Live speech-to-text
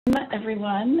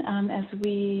Everyone. As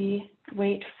we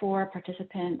wait for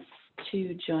participants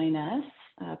to join us,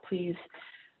 please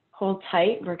hold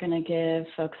tight. We're going to give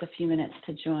folks a few minutes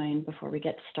to join before we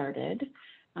get started.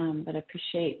 But I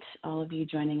appreciate all of you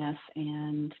joining us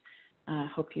and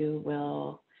hope you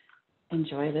will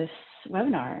enjoy this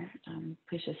webinar.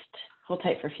 Please just hold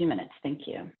tight for a few minutes. Thank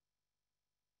you.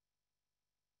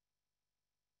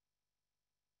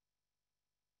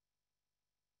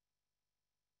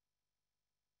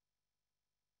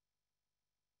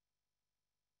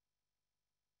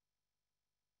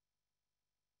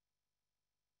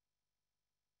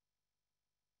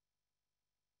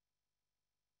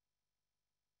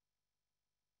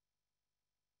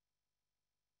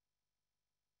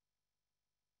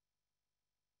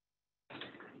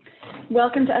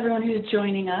 Welcome to everyone who's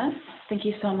joining us. Thank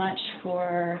you so much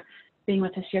for being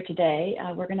with us here today.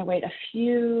 We're going to wait a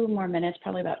few more minutes,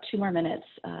 probably about 2 more minutes,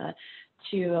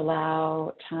 to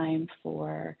allow time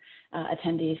for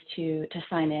attendees to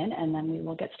sign in, and then we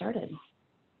will get started.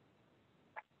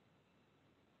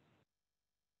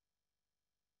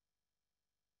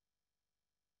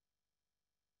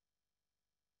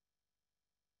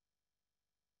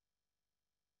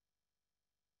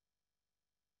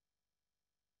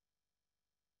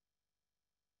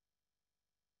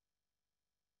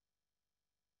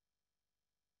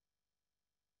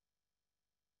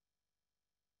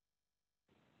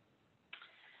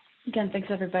 Again, thanks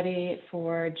everybody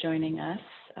for joining us.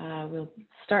 We'll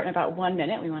start in about 1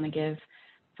 minute. We want to give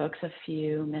folks a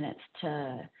few minutes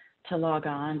to log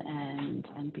on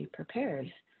and be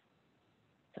prepared.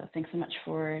 So thanks so much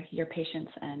for your patience,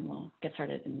 and we'll get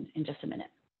started in just a minute.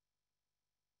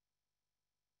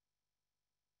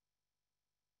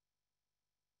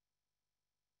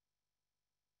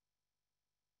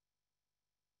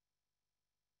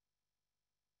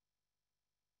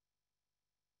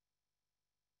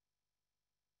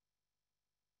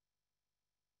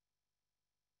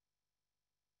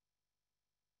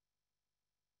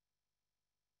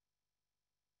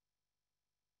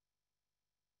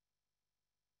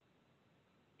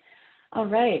 All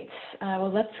right,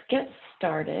 well, let's get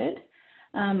started.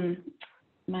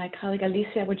 My colleague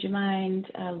Alicia, would you mind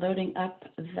loading up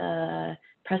the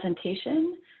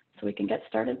presentation so we can get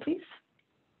started, please?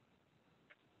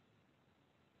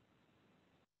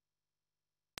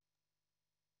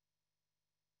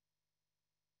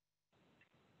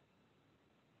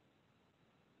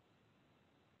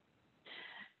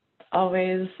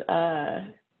 Always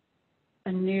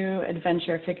a new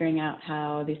adventure figuring out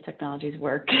how these technologies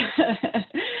work.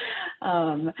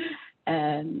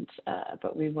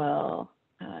 But we will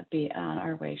be on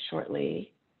our way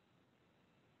shortly.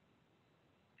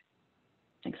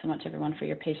 Thanks so much, everyone, for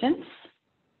your patience.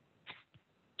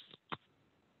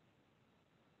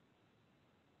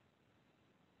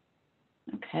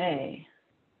 Okay.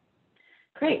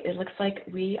 Great, it looks like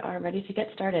we are ready to get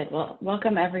started. Well,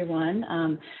 welcome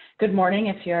everyone. Good morning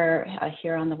if you're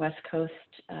here on the West Coast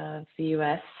of the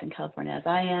US in California as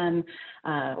I am,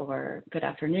 or good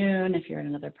afternoon if you're in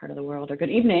another part of the world, or good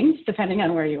evening, depending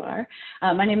on where you are.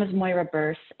 My name is Moira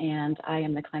Burse, and I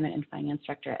am the Climate and Finance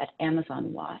Director at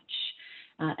Amazon Watch.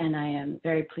 And I am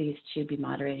very pleased to be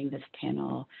moderating this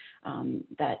panel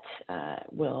that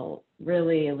will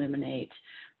really illuminate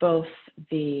both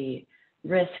the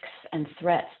risks and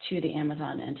threats to the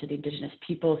Amazon and to the indigenous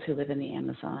peoples who live in the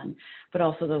Amazon, but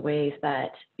also the ways that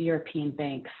European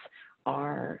banks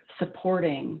are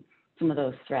supporting some of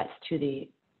those threats to the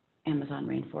Amazon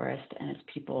rainforest and its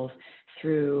peoples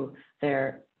through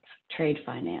their trade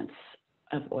finance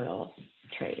of oil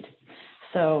trade.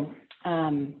 So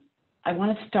I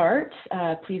want to start,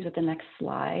 please, with the next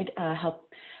slide, help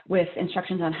with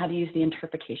instructions on how to use the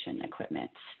interpretation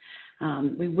equipment.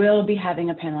 We will be having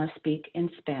a panelist speak in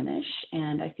Spanish,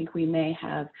 and I think we may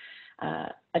have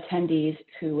attendees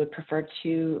who would prefer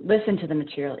to listen to the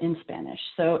material in Spanish.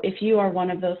 So if you are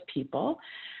one of those people,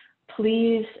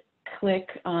 please click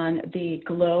on the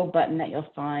glow button that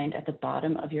you'll find at the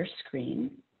bottom of your screen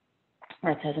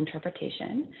where it says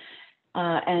interpretation,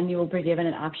 and you will be given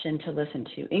an option to listen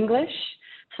to English.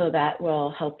 So that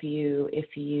will help you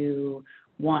if you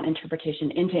want interpretation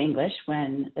into English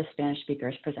when the Spanish speaker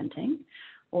is presenting,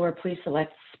 or please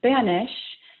select Spanish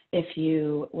if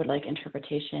you would like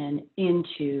interpretation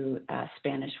into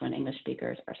Spanish when English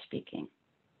speakers are speaking.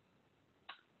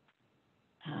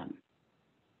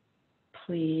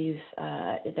 Please,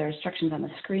 there are instructions on the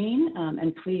screen,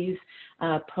 and please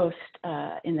post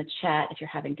in the chat if you're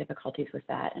having difficulties with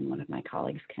that, and one of my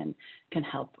colleagues can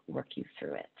help work you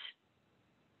through it.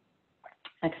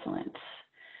 Excellent.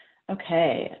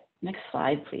 Okay, next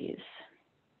slide, please.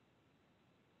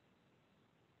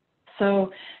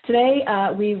 So today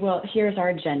here's our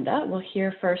agenda. We'll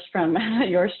hear first from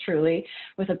yours truly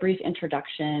with a brief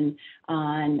introduction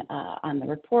on the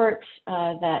report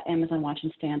that Amazon Watch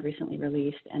and Stand recently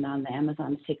released and on the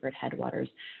Amazon Sacred Headwaters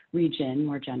region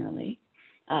more generally.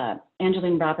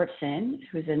 Angeline Robertson,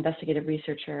 who's an investigative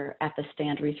researcher at the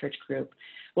Stand Research Group,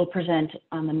 will present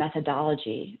on the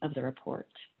methodology of the report.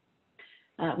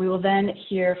 We will then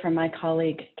hear from my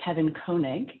colleague, Kevin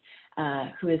Koenig,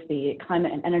 who is the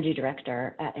Climate and Energy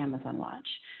Director at Amazon Watch,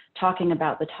 talking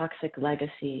about the toxic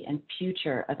legacy and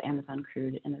future of Amazon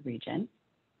crude in the region.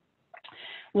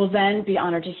 We'll then be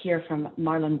honored to hear from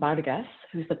Marlon Vargas,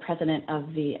 who's the president of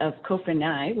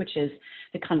COFINAI, which is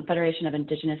the Confederation of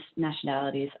Indigenous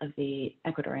Nationalities of the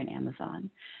Ecuadorian Amazon.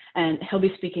 And he'll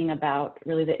be speaking about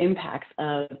really the impacts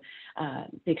of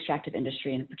the extractive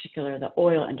industry, and in particular the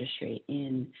oil industry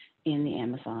in the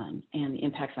Amazon and the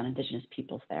impacts on indigenous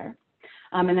peoples there.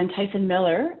 And then Tyson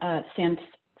Miller, Stand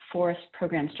Forest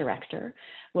Programs Director,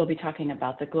 will be talking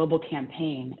about the global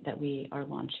campaign that we are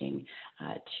launching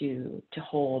to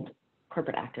hold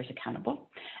corporate actors accountable.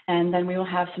 And then we will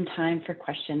have some time for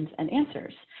questions and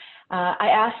answers. I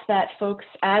ask that folks,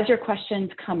 as your questions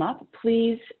come up,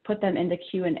 please put them in the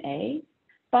Q&A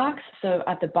box. So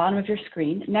at the bottom of your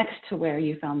screen, next to where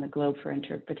you found the globe for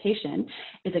interpretation,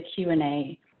 is a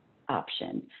Q&A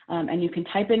option. And you can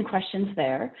type in questions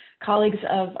there. Colleagues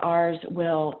of ours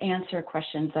will answer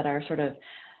questions that are sort of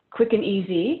quick and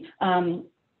easy.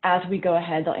 As we go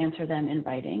ahead, they'll answer them in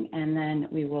writing, and then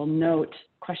we will note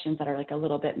questions that are like a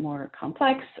little bit more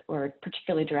complex or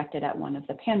particularly directed at one of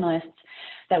the panelists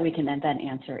that we can then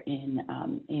answer in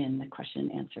the question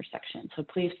and answer section. So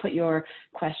please put your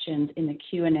questions in the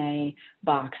Q&A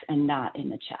box and not in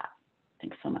the chat.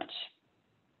 Thanks so much.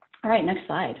 All right, next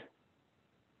slide.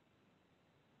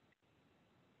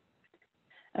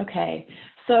 Okay,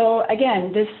 so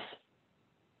again,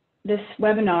 this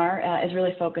webinar is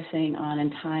really focusing on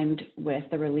and timed with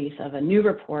the release of a new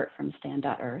report from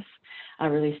Stand.earth,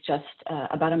 released just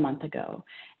about a month ago,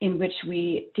 in which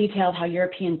we detailed how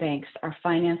European banks are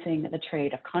financing the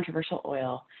trade of controversial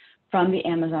oil from the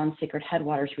Amazon Sacred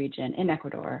Headwaters region in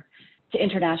Ecuador to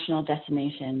international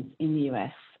destinations in the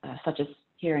US, such as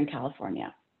here in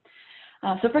California.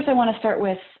 So first I want to start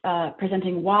with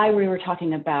presenting why we were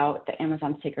talking about the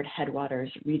Amazon Sacred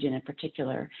Headwaters region in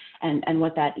particular and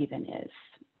what that even is.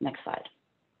 Next slide.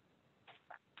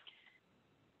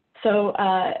 So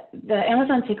the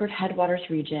Amazon Sacred Headwaters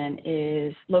region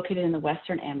is located in the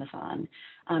Western Amazon,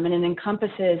 and it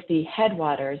encompasses the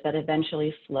headwaters that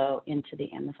eventually flow into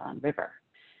the Amazon River.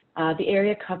 The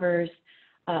area covers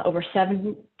over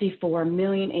 74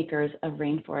 million acres of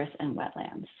rainforest and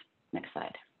wetlands. Next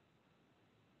slide.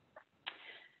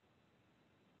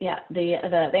 Yeah, the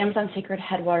Amazon Sacred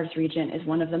Headwaters region is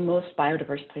one of the most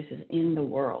biodiverse places in the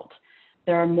world.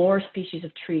 There are more species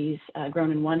of trees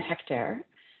grown in 1 hectare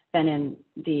than in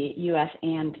the US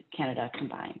and Canada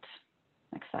combined.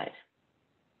 Next slide.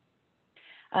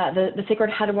 The Sacred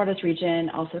Headwaters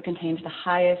region also contains the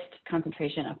highest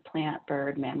concentration of plant,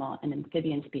 bird, mammal, and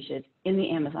amphibian species in the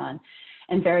Amazon,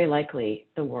 and very likely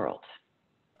the world.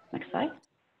 Next slide.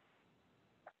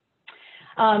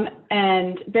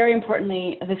 And very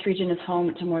importantly, this region is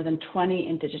home to more than 20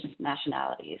 indigenous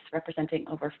nationalities, representing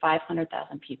over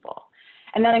 500,000 people.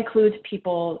 And that includes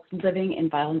people living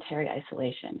in voluntary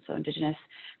isolation, so indigenous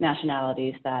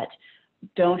nationalities that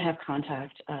don't have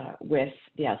contact with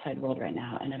the outside world right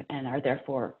now and are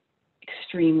therefore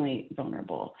extremely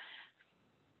vulnerable.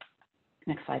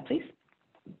 Next slide, please.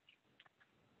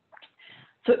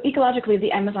 So ecologically,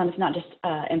 the Amazon is not just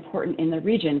important in the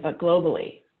region, but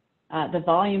globally. The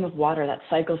volume of water that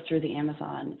cycles through the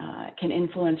Amazon can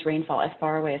influence rainfall as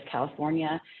far away as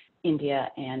California,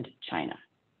 India, and China.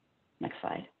 Next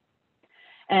slide.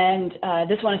 And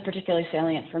this one is particularly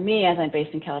salient for me as I'm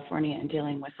based in California and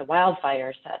dealing with the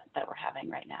wildfires that we're having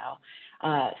right now.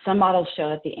 Some models show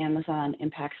that the Amazon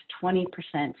impacts 20%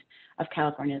 of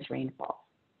California's rainfall,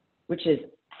 which is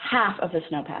half of the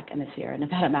snowpack in the Sierra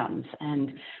Nevada mountains.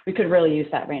 And we could really use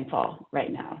that rainfall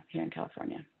right now here in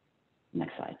California.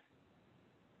 Next slide.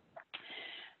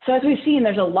 So as we've seen,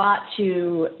 there's a lot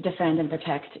to defend and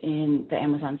protect in the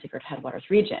Amazon Sacred Headwaters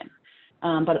region,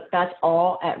 but that's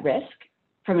all at risk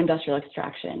from industrial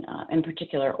extraction, in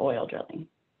particular oil drilling.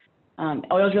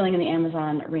 Oil drilling in the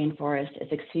Amazon rainforest is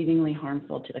exceedingly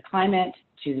harmful to the climate,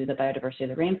 to the biodiversity of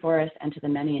the rainforest, and to the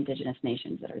many indigenous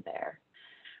nations that are there.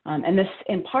 And this,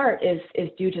 in part, is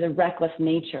due to the reckless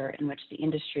nature in which the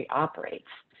industry operates,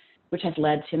 which has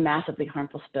led to massively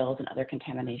harmful spills and other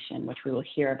contamination, which we will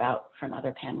hear about from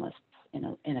other panelists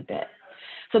in a bit.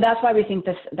 So that's why we think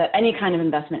that any kind of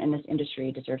investment in this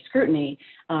industry deserves scrutiny,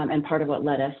 and part of what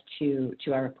led us to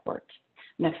our report.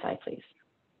 Next slide, please.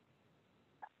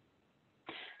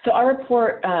 So our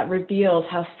report reveals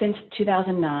how since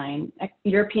 2009,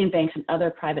 European banks and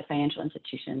other private financial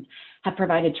institutions have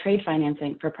provided trade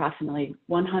financing for approximately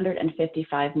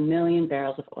 155 million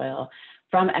barrels of oil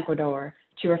from Ecuador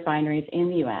to refineries in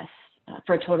the US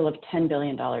for a total of $10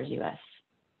 billion US.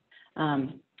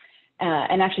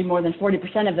 And actually more than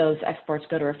 40% of those exports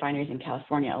go to refineries in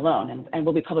California alone, and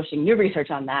we'll be publishing new research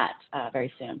on that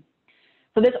very soon.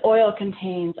 So this oil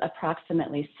contains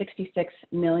approximately 66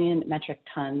 million metric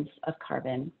tons of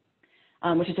carbon,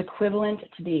 which is equivalent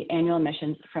to the annual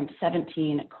emissions from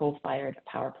 17 coal-fired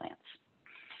power plants.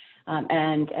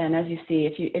 And as you see,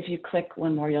 if you click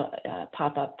one more, you'll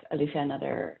pop up, Alicia,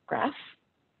 another graph.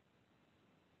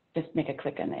 Just make a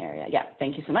click in the area. Yeah,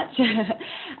 thank you so much.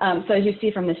 So as you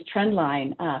see from this trend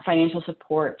line, financial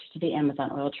support to the Amazon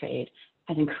oil trade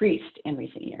has increased in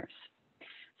recent years.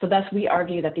 So thus, we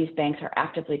argue that these banks are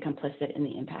actively complicit in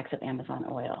the impacts of Amazon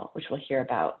oil, which we'll hear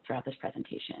about throughout this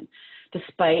presentation,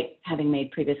 despite having made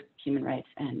previous human rights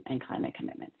and climate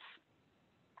commitments.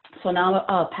 So now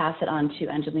I'll pass it on to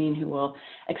Angeline, who will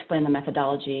explain the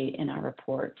methodology in our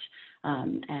report,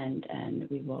 and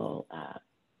we will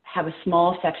have a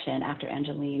small section after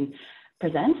Angeline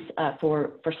presents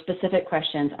for specific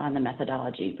questions on the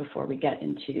methodology before we get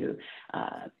into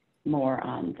more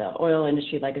on the oil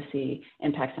industry legacy,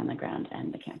 impacts on the ground,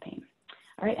 and the campaign.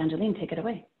 All right, Angeline, take it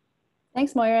away.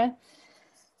 Thanks, Moira.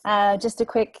 Just a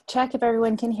quick check if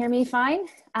everyone can hear me fine.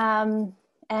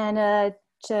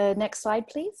 Next slide,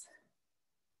 please.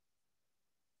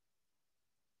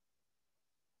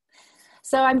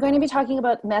 So I'm going to be talking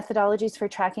about methodologies for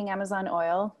tracking Amazon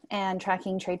oil and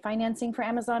tracking trade financing for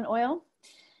Amazon oil.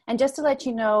 And just to let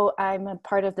you know, I'm a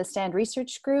part of the Stand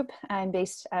Research Group. I'm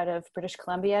based out of British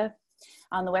Columbia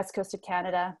on the west coast of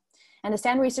Canada. And the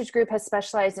Stand Research Group has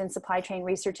specialized in supply chain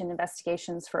research and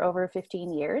investigations for over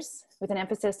 15 years, with an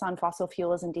emphasis on fossil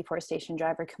fuels and deforestation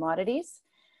driver commodities.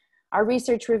 Our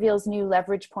research reveals new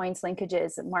leverage points,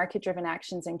 linkages, market-driven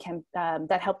actions, and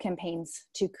that help campaigns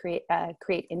to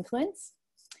create influence.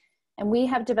 And we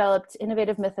have developed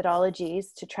innovative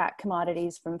methodologies to track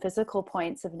commodities from physical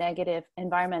points of negative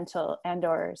environmental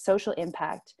and/or social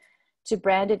impact to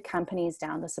branded companies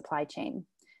down the supply chain.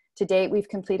 To date, we've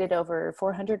completed over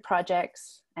 400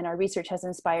 projects, and our research has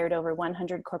inspired over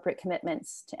 100 corporate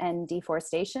commitments to end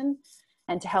deforestation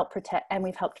and to help protect, and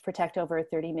we've helped protect over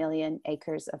 30 million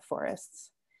acres of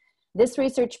forests. This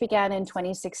research began in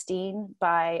 2016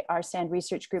 by our Stand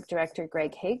Research Group Director,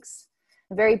 Greg Higgs.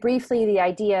 Very briefly, the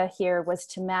idea here was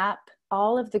to map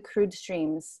all of the crude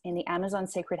streams in the Amazon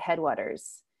sacred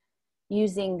headwaters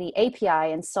using the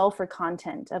API and sulfur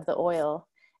content of the oil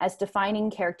as defining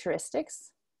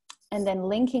characteristics, and then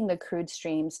linking the crude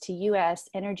streams to US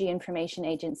Energy Information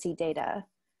Agency data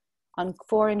on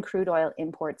foreign crude oil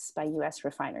imports by US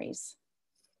refineries,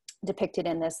 depicted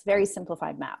in this very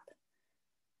simplified map.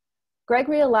 Greg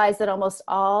realized that almost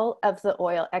all of the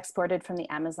oil exported from the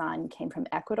Amazon came from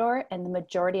Ecuador, and the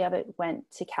majority of it went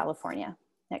to California.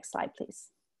 Next slide, please.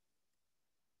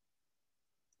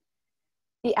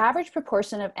 The average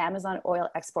proportion of Amazon oil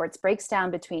exports breaks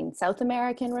down between South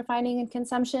American refining and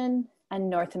consumption and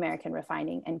North American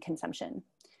refining and consumption,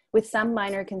 with some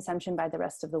minor consumption by the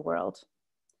rest of the world.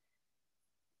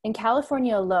 In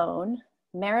California alone,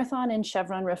 Marathon and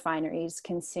Chevron refineries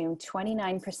consume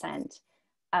 29%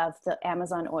 of the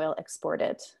Amazon oil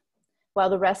exported, while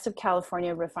the rest of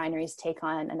California refineries take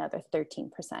on another 13%.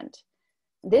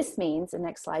 This means, and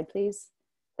next slide please,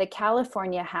 that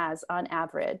California has on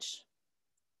average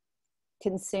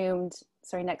consumed,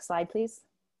 sorry, next slide please,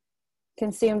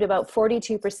 consumed about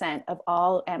 42% of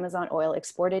all Amazon oil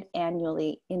exported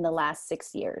annually in the last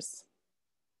 6 years.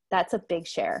 That's a big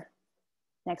share.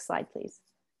 Next slide please.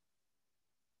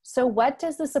 So what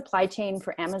does the supply chain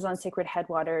for Amazon sacred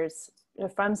headwaters,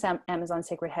 from Amazon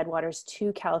sacred headwaters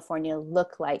to California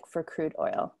look like for crude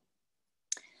oil?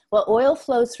 Well, oil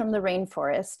flows from the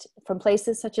rainforest, from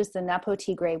places such as the Napo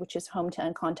Tigre, which is home to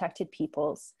uncontacted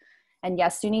peoples, and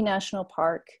Yasuni National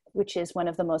Park, which is one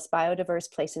of the most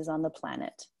biodiverse places on the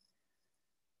planet,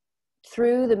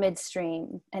 through the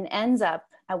midstream and ends up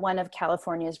at one of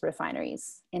California's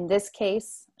refineries. In this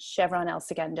case, Chevron El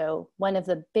Segundo, one of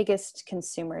the biggest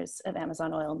consumers of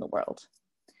Amazon oil in the world.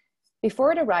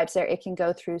 Before it arrives there, it can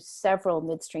go through several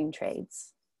midstream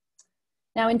trades.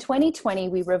 Now in 2020,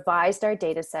 we revised our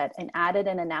data set and added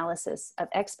an analysis of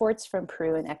exports from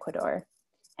Peru and Ecuador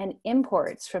and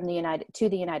imports from the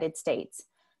United States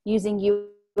using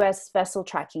US vessel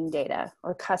tracking data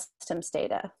or customs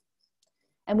data.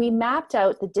 And we mapped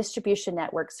out the distribution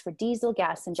networks for diesel,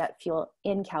 gas, and jet fuel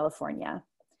in California.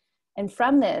 And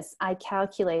from this, I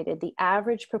calculated the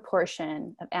average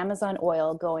proportion of Amazon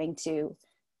oil going to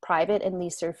private and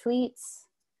leaser fleets,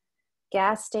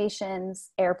 gas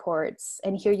stations, airports,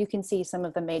 and here you can see some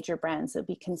of the major brands that will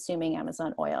be consuming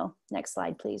Amazon oil. Next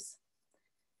slide, please.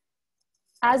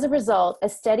 As a result, a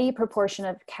steady proportion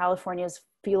of California's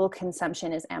fuel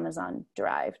consumption is Amazon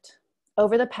derived.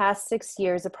 Over the past 6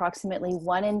 years, approximately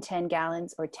 1 in 10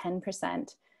 gallons, or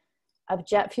 10%, of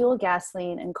jet fuel,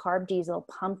 gasoline, and carb diesel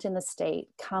pumped in the state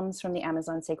comes from the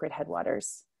Amazon sacred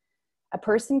headwaters. A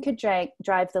person could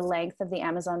drive the length of the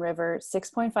Amazon River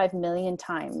 6.5 million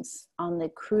times on the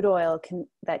crude oil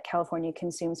that California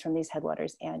consumes from these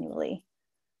headwaters annually.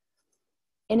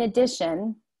 In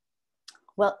addition,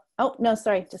 well, oh, no,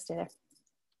 sorry, just stay there.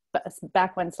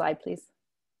 Back one slide, please.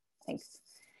 Thanks.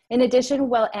 In addition,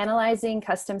 while analyzing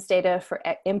customs data for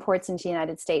imports into the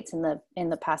United States in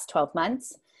the past 12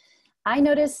 months, I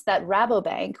noticed that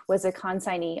Rabobank was a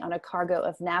consignee on a cargo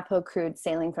of Napo crude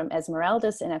sailing from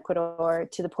Esmeraldas in Ecuador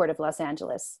to the port of Los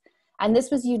Angeles. And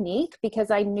this was unique because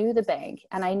I knew the bank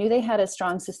and I knew they had a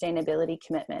strong sustainability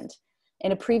commitment.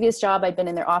 In a previous job, I'd been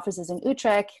in their offices in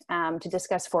Utrecht to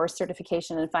discuss forest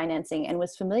certification and financing and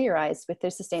was familiarized with their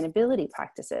sustainability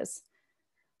practices.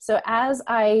 So as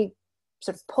I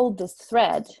sort of pulled this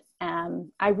thread,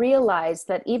 I realized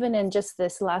that even in just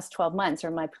this last 12 months,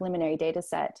 or my preliminary data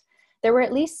set, there were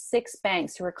at least 6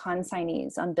 banks who were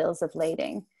consignees on bills of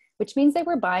lading, which means they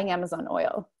were buying Amazon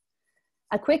oil.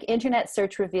 A quick internet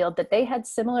search revealed that they had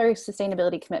similar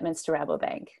sustainability commitments to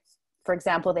Rabobank. For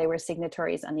example, they were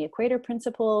signatories on the Equator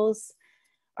Principles,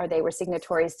 or they were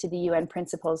signatories to the UN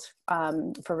Principles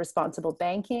for Responsible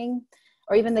Banking,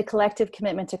 or even the Collective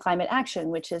Commitment to Climate Action,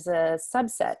 which is a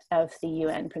subset of the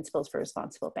UN Principles for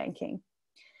Responsible Banking.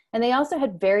 And they also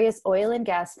had various oil and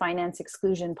gas finance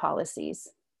exclusion policies,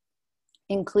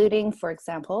 including, for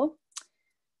example,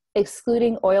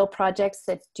 excluding oil projects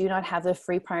that do not have the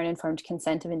free, prior, and informed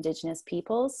consent of Indigenous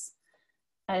peoples,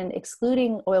 and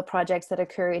excluding oil projects that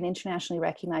occur in internationally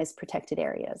recognized protected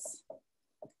areas.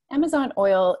 Amazon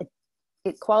oil,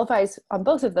 it qualifies on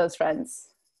both of those fronts.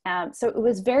 So it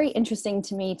was very interesting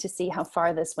to me to see how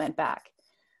far this went back.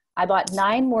 I bought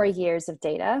 9 more years of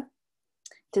data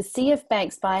to see if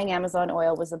banks buying Amazon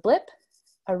oil was a blip,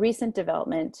 a recent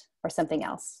development, or something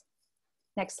else.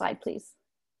 Next slide, please.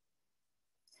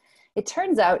 It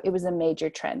turns out it was a major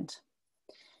trend.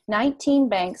 19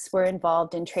 banks were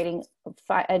involved in trade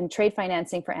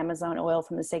financing for Amazon oil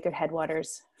from the sacred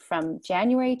headwaters from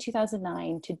January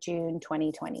 2009 to June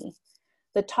 2020.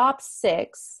 The top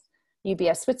 6,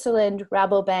 UBS Switzerland,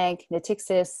 Rabobank,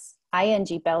 Natixis,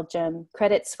 ING Belgium,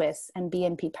 Credit Suisse, and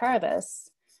BNP Paribas,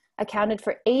 accounted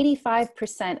for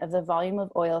 85% of the volume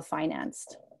of oil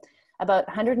financed, about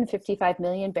 155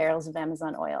 million barrels of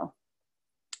Amazon oil.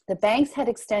 The banks had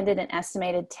extended an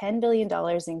estimated $10 billion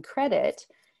in credit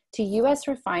to US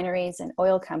refineries and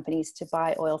oil companies to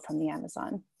buy oil from the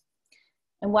Amazon.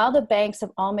 And while the banks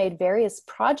have all made various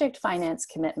project finance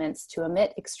commitments to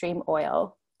emit extreme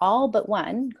oil, all but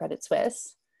one, Credit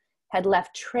Suisse, had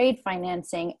left trade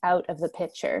financing out of the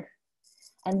picture.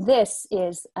 And this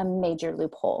is a major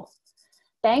loophole.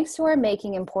 Banks who are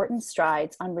making important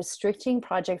strides on restricting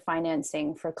project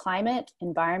financing for climate,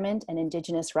 environment, and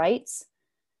Indigenous rights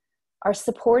are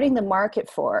supporting the market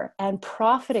for and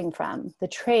profiting from the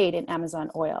trade in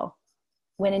Amazon oil,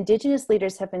 when Indigenous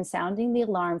leaders have been sounding the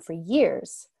alarm for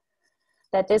years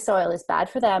that this oil is bad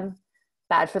for them,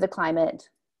 bad for the climate,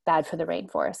 bad for the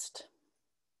rainforest.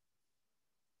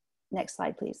 Next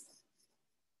slide, please.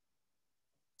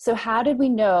 So how did we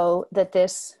know that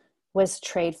this was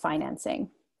trade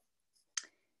financing?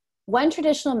 One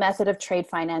traditional method of trade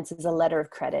finance is a letter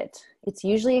of credit. It's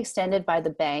usually extended by the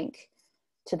bank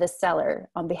to the seller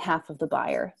on behalf of the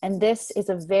buyer. And this is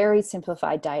a very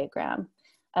simplified diagram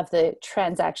of the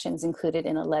transactions included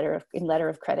in a letter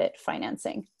of credit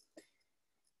financing.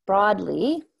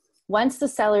 Broadly, once the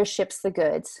seller ships the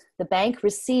goods, the bank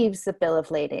receives the bill of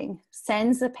lading,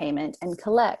 sends the payment, and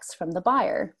collects from the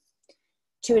buyer.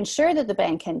 To ensure that the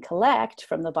bank can collect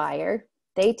from the buyer,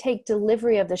 they take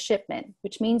delivery of the shipment,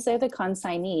 which means they're the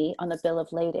consignee on the bill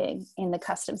of lading in the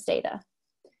customs data.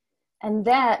 And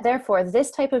therefore, this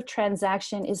type of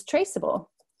transaction is traceable,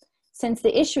 since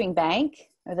the issuing bank,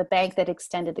 or the bank that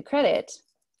extended the credit,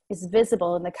 is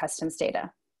visible in the customs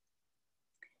data.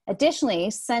 Additionally,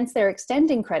 since they're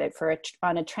extending credit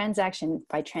on a transaction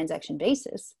by transaction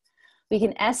basis, we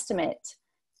can estimate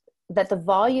that the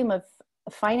volume of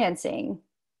financing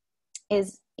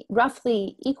is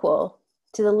roughly equal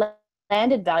to the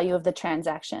landed value of the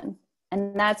transaction.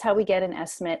 And that's how we get an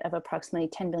estimate of approximately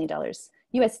 $10 billion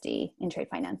USD in trade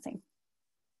financing.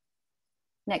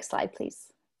 Next slide, please.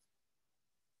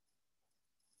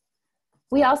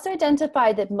 We also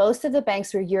identified that most of the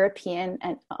banks were European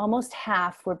and almost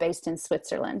half were based in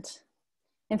Switzerland.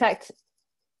 In fact,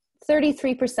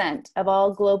 33% of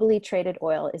all globally traded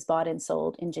oil is bought and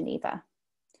sold in Geneva.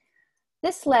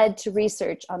 This led to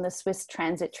research on the Swiss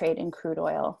transit trade in crude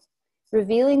oil,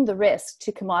 revealing the risk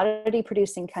to commodity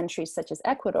producing countries such as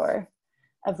Ecuador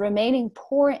of remaining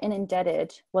poor and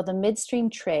indebted while the midstream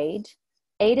trade,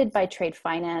 aided by trade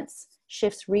finance,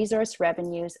 shifts resource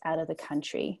revenues out of the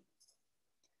country.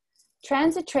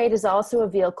 Transit trade is also a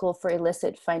vehicle for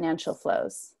illicit financial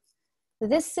flows.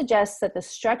 This suggests that the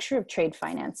structure of trade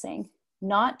financing,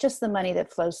 not just the money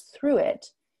that flows through it,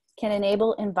 can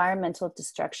enable environmental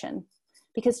destruction,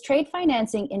 because trade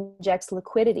financing injects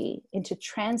liquidity into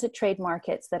transit trade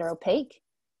markets that are opaque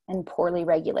and poorly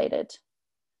regulated.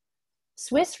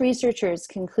 Swiss researchers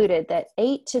concluded that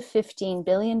 $8 to $15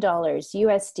 billion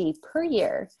USD per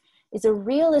year is a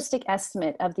realistic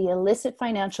estimate of the illicit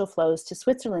financial flows to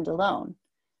Switzerland alone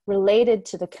related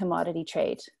to the commodity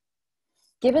trade.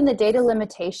 Given the data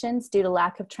limitations due to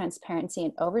lack of transparency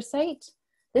and oversight,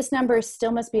 this number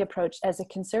still must be approached as a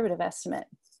conservative estimate.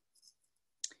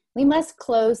 We must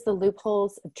close the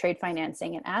loopholes of trade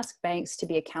financing and ask banks to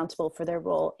be accountable for their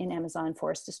role in Amazon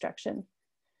forest destruction.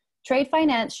 Trade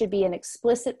finance should be an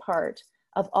explicit part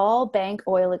of all bank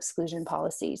oil exclusion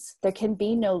policies. There can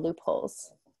be no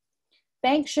loopholes.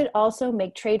 Banks should also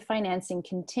make trade financing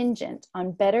contingent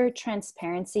on better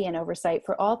transparency and oversight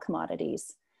for all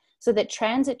commodities, so that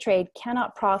transit trade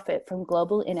cannot profit from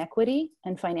global inequity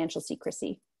and financial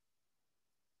secrecy.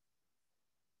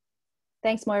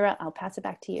 Thanks, Moira. I'll pass it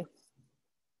back to you.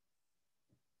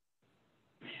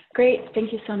 Great.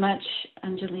 Thank you so much,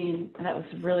 Angeline. That was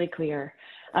really clear.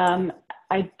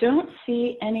 I don't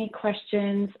see any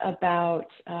questions about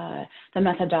the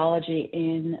methodology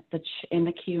in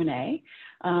the Q&A.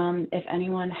 If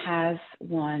anyone has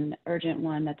one, urgent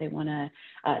one that they want to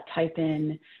type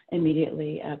in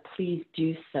immediately, please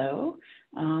do so.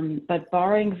 But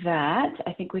barring that,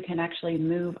 I think we can actually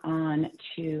move on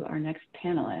to our next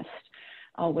panelist.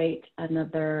 I'll wait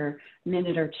another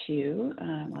minute or two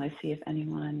while I see if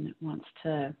anyone wants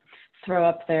to throw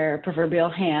up their proverbial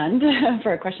hand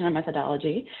for a question on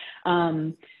methodology.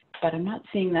 But I'm not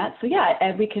seeing that. So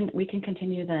yeah, we can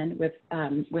continue then with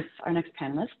our next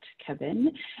panelist,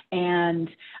 Kevin. And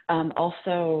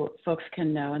also folks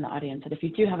can know in the audience that if you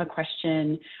do have a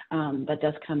question that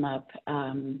does come up,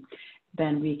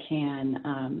 then we can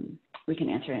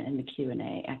answer it in the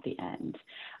Q&A at the end.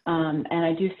 And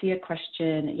I do see a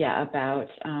question, about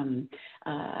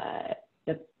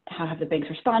how have the banks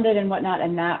responded and whatnot,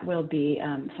 and that will be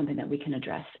something that we can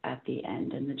address at the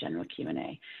end in the general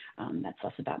Q&A. That's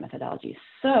less about methodology.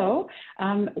 So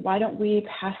why don't we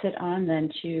pass it on then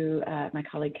to my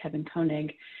colleague, Kevin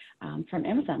Koenig from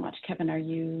Amazon Watch. Kevin, are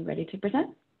you ready to present?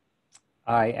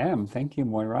 I am. Thank you,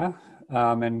 Moira.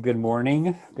 And good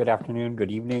morning, good afternoon,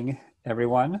 good evening,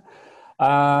 everyone.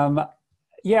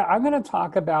 I'm going to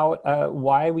talk about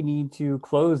why we need to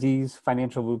close these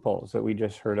financial loopholes that we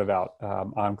just heard about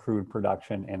on crude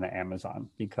production in the Amazon,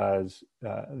 because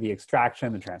the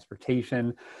extraction, the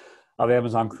transportation of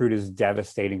Amazon crude is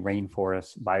devastating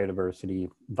rainforests, biodiversity,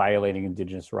 violating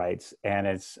indigenous rights, and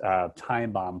it's a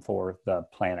time bomb for the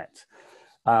planet.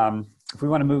 If we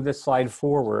want to move this slide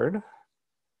forward.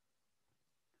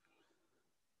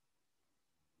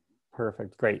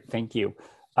 Perfect, great, thank you.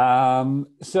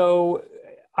 So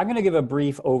I'm going to give a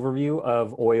brief overview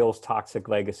of oil's toxic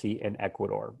legacy in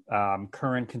Ecuador,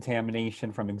 current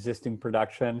contamination from existing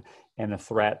production, and the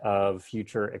threat of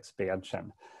future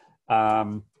expansion.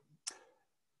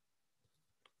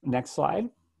 Next slide.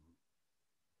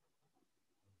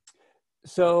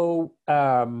 So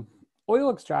oil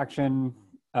extraction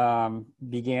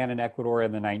began in Ecuador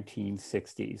in the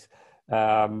 1960s.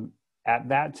 At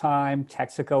that time,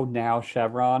 Texaco, now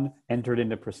Chevron, entered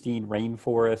into pristine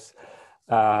rainforests,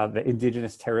 the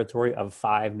indigenous territory of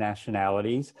 5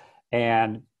 nationalities,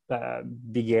 and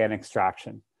began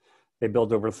extraction. They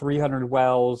built over 300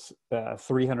 wells,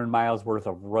 300 miles worth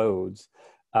of roads,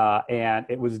 and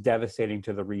it was devastating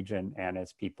to the region and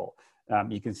its people.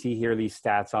 You can see here these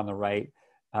stats on the right.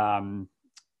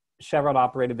 Chevron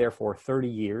operated there for 30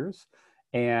 years.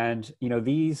 And,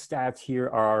 these stats here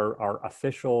are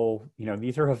official,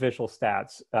 these are official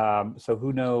stats. So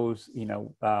who knows,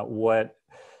 what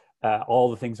all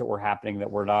the things that were happening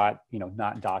that were not,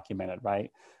 not documented,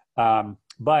 right?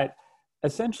 But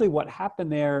essentially what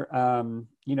happened there,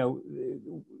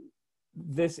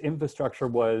 this infrastructure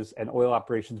was, and oil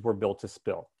operations were built to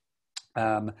spill.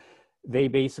 They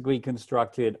basically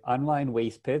constructed unlined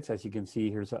waste pits. As you can see,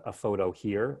 here's a photo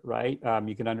here, right?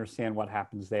 You can understand what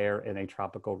happens there in a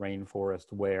tropical rainforest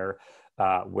where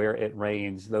it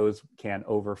rains, those can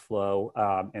overflow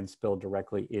and spill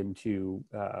directly into,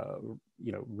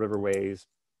 riverways,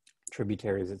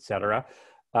 tributaries, et cetera.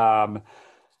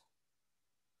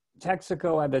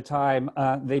 Texaco at the time,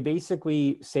 they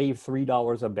basically saved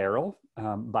 $3 a barrel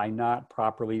by not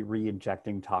properly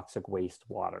re-injecting toxic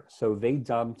wastewater. So they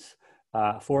dumped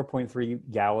 4.3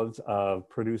 gallons of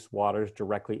produced waters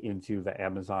directly into the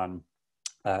Amazon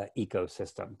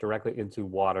ecosystem, directly into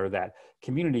water that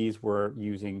communities were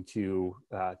using to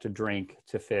drink,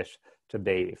 to fish, to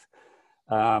bathe.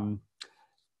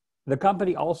 The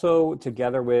company also,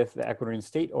 together with the Ecuadorian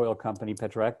state oil company,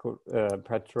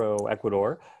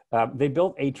 Petroecuador, they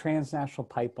built a transnational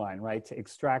pipeline, right, to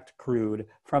extract crude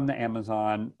from the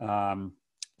Amazon,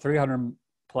 300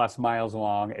 plus miles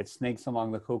long. It snakes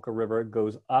along the Coca River,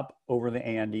 goes up over the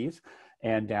Andes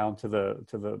and down to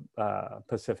the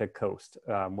Pacific coast,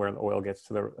 where the oil gets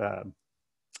to the,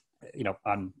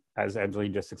 as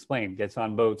Angeline just explained, gets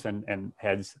on boats and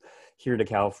heads here to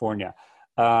California.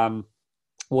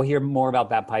 We'll hear more about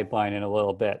that pipeline in a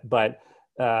little bit, but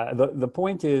the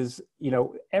point is,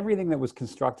 everything that was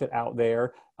constructed out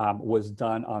there was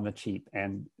done on the cheap,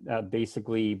 and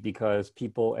basically because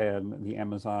people in the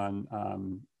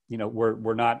Amazon,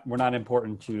 we're not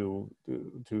important to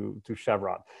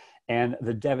Chevron, and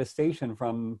the devastation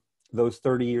from those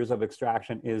 30 years of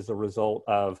extraction is the result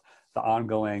of the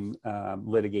ongoing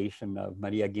litigation of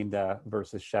Maria Guinda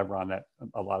versus Chevron that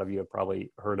a lot of you have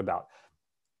probably heard about.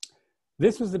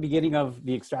 This was the beginning of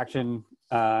the extraction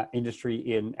industry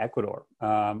in Ecuador.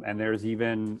 And there's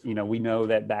even, we know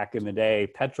that back in the day,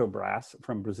 Petrobras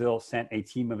from Brazil sent a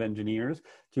team of engineers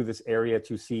to this area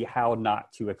to see how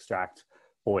not to extract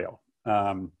oil.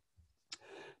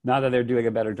 Not that they're doing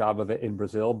a better job of it in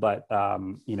Brazil, but,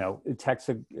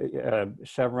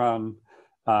 Chevron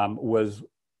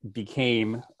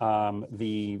became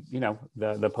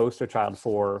the poster child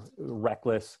for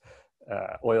reckless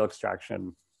oil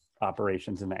extraction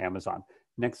operations in the Amazon.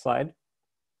 Next slide.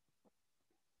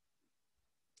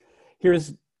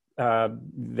 Here's,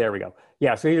 there we go.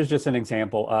 Yeah, so here's just an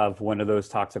example of one of those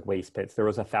toxic waste pits. There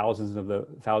was 1,000 of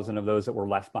those that were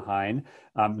left behind.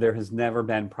 There has never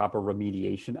been proper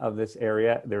remediation of this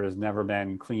area. There has never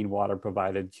been clean water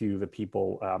provided to the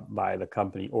people by the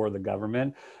company or the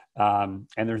government. And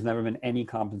there's never been any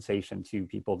compensation to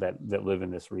people that live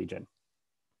in this region.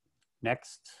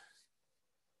 Next.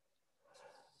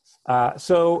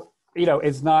 So,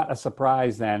 it's not a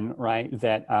surprise then, right,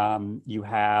 that you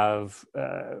have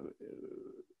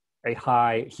a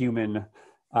high human,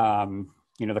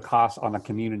 the cost on the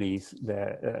communities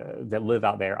that live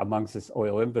out there amongst this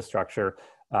oil infrastructure.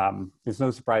 It's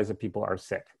no surprise that people are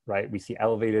sick, right? We see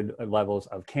elevated levels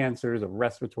of cancers, of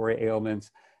respiratory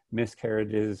ailments,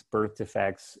 miscarriages, birth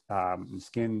defects,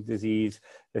 skin disease.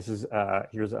 This is,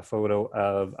 here's a photo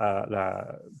of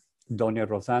Doña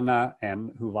Rosana,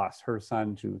 and who lost her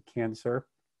son to cancer.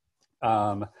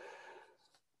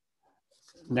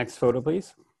 Next photo,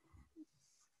 please.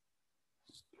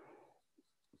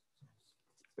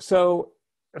 So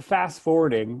fast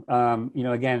forwarding,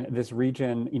 again, this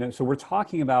region, so we're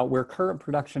talking about where current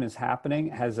production is happening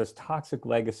has this toxic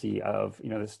legacy of,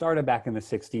 that started back in the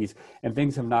 60s, and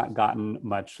things have not gotten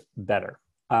much better.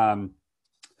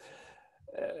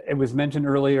 It was mentioned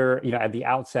earlier, at the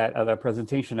outset of the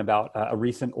presentation about a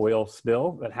recent oil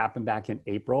spill that happened back in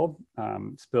April,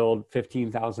 spilled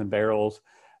 15,000 barrels.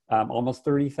 Almost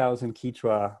 30,000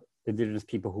 Quechua indigenous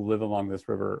people who live along this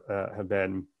river have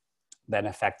been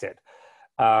affected.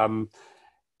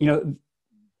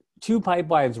 Two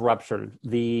pipelines ruptured,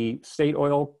 the state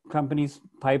oil company's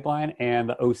pipeline and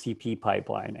the OCP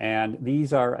pipeline. And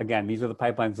these are the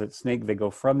pipelines that snake, they go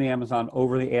from the Amazon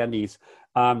over the Andes.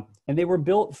 And they were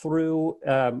built through,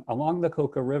 along the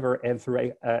Coca River and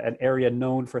through an area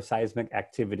known for seismic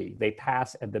activity. They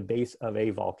pass at the base of a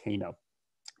volcano.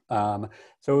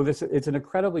 So it's an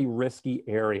incredibly risky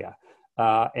area.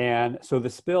 And so the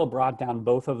spill brought down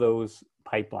both of those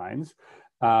pipelines.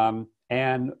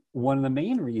 And one of the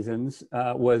main reasons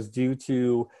was due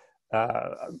to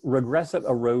regressive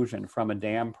erosion from a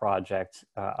dam project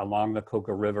along the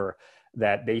Coca River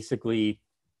that basically,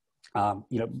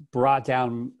 brought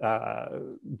down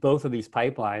both of these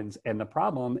pipelines. And the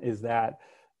problem is that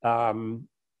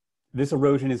this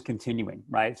erosion is continuing,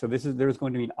 right? So there's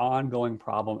going to be an ongoing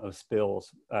problem of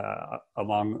spills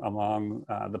along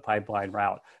the pipeline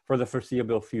route for the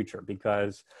foreseeable future,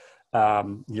 because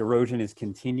the erosion is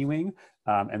continuing,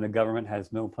 and the government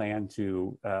has no plan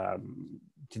to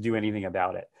do anything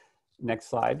about it. Next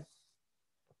slide.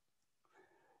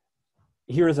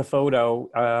 Here is a photo.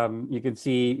 You can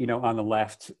see, you know, on the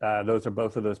left, those are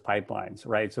both of those pipelines,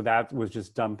 right? So that was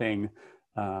just dumping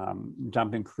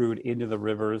crude into the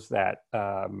rivers that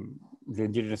the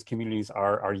indigenous communities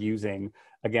are using.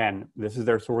 Again, this is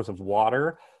their source of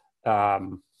water.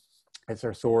 It's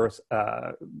their source.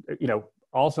 You know,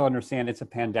 also understand it's a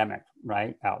pandemic,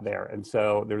 right, out there, and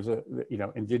so there's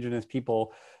indigenous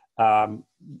people.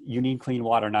 You need clean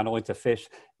water, not only to fish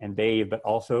and bathe, but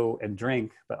also and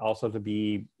drink, but also to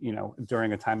be, you know,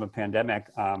 during a time of pandemic.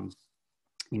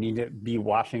 You need to be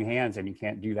washing hands, and you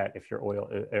can't do that if your oil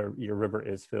or your river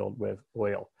is filled with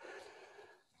oil.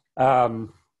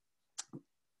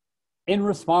 In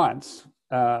response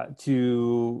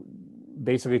to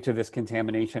basically to this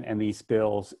contamination and these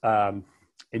spills,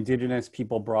 indigenous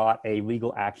people brought a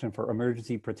legal action for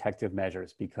emergency protective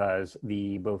measures because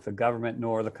both the government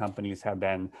nor the companies have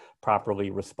been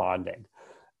properly responding.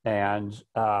 And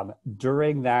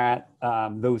during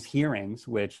those hearings,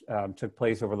 which took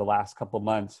place over the last couple of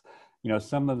months, you know,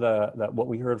 some of what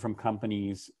we heard from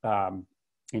companies,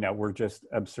 you know, were just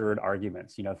absurd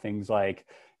arguments. You know, things like,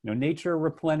 you know, nature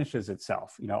replenishes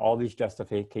itself. You know, all these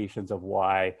justifications of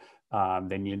why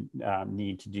they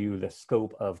need to do the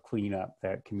scope of cleanup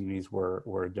that communities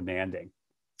were demanding.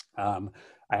 I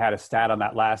had a stat on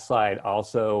that last slide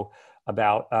also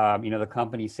about, you know, the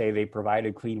companies say they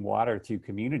provided clean water to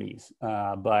communities,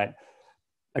 but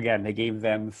again, they gave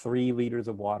them 3 liters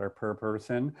of water per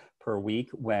person per week,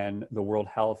 when the World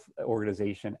Health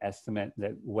Organization estimate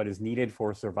that what is needed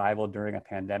for survival during a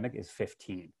pandemic is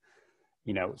 15.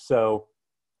 You know, so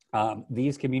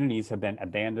these communities have been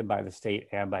abandoned by the state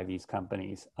and by these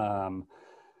companies.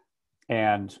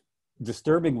 And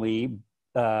disturbingly,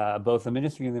 both the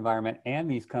Ministry of the Environment and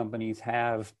these companies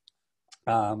have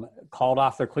called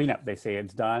off their cleanup. They say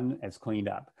it's done, it's cleaned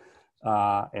up.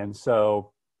 And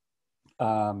so,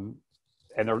 and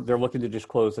they're looking to just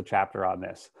close the chapter on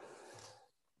this.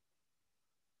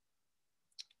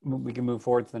 We can move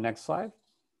forward to the next slide.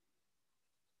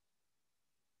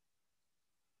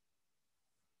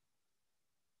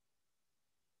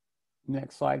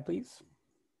 Next slide, please.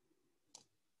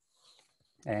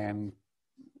 And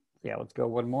yeah, let's go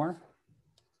one more.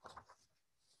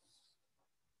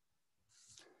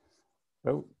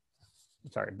 Oh,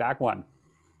 sorry, back one.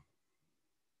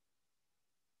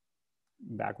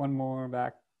 Back one more,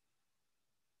 back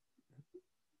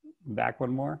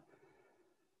one more.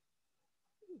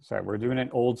 Sorry, we're doing it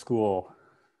old school.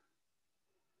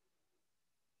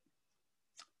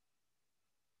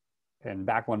 And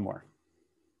back one more.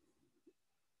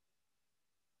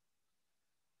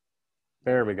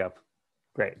 There we go.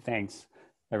 Great, thanks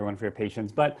everyone for your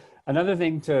patience. But another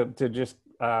thing to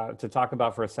talk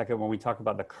about for a second, when we talk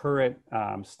about the current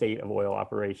state of oil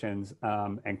operations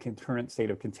and current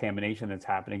state of contamination that's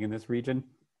happening in this region,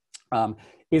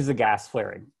 is the gas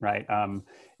flaring, right?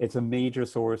 It's a major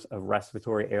source of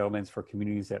respiratory ailments for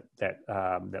communities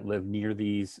that live near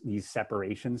these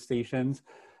separation stations.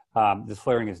 This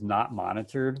flaring is not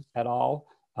monitored at all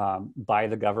by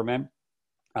the government.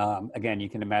 Again, you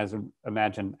can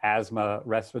imagine asthma,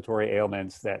 respiratory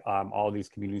ailments that all these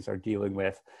communities are dealing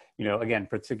with. You know, again,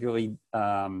 particularly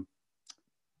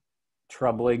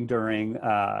troubling during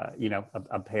you know,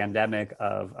 a pandemic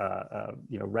of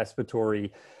you know,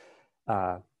 respiratory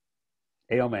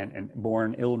ailment and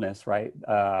born illness, right?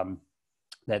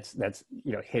 That's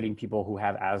you know, hitting people who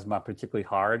have asthma particularly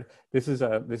hard. This is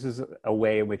a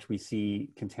way in which we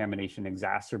see contamination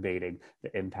exacerbating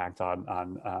the impact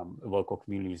on local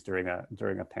communities during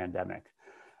a pandemic.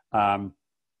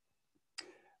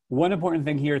 One important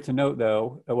thing here to note,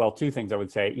 though, well, 2 things I would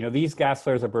say. You know, these gas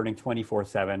flares are burning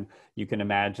 24/7. You can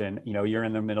imagine, you know, you're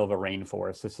in the middle of a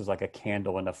rainforest. This is like a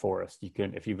candle in a forest. You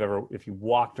can, if you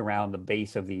walked around the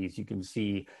base of these, you can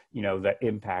see, you know, the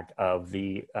impact of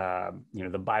the, you know,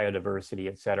 the biodiversity,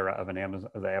 et cetera, of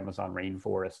the Amazon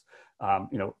rainforest.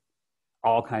 You know,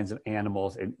 all kinds of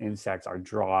animals and insects are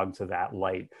drawn to that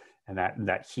light and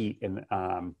that heat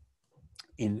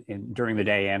during the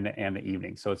day and the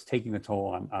evening. So it's taking a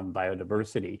toll on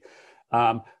biodiversity.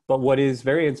 But what is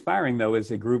very inspiring, though, is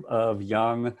a group of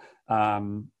young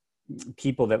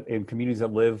people that in communities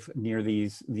that live near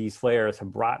these flares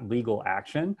have brought legal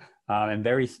action and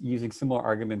using similar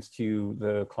arguments to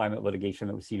the climate litigation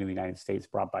that we've seen in the United States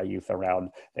brought by youth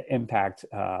around the impact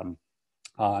on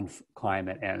on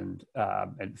climate and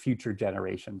future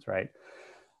generations, right?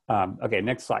 Okay,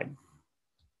 next slide.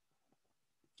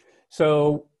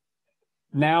 So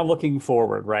now looking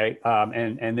forward, right?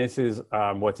 And this is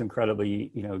what's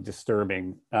incredibly,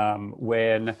 disturbing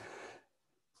when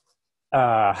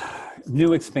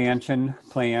new expansion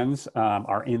plans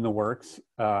are in the works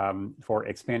for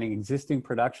expanding existing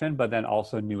production, but then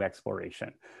also new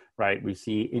exploration, right? We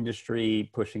see industry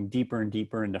pushing deeper and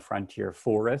deeper into frontier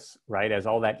forests, right? As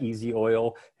all that easy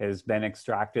oil has been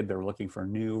extracted, they're looking for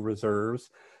new reserves.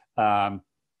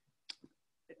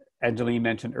 Angeline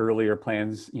mentioned earlier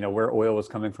plans, where oil was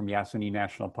coming from Yasuni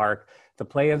National Park. The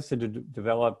plans to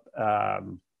develop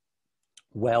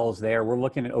wells there, we're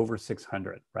looking at over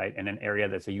 600, right? In an area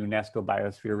that's a UNESCO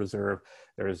biosphere reserve.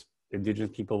 There's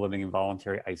indigenous people living in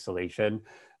voluntary isolation.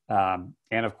 And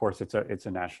of course, it's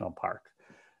a national park.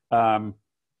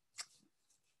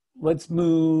 Let's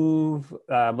move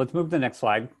to the next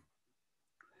slide.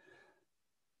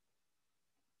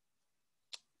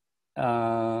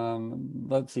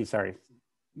 Let's see, sorry.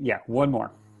 Yeah, one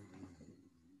more.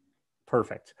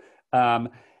 Perfect.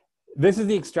 This is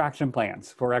the extraction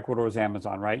plans for Ecuador's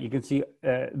Amazon, right? You can see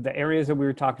the areas that we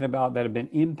were talking about that have been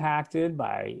impacted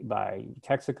by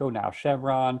Texaco, now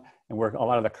Chevron, and where a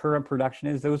lot of the current production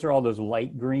is. Those are all those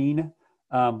light green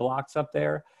blocks up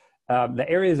there. The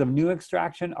areas of new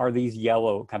extraction are these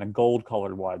yellow, kind of gold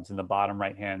colored ones in the bottom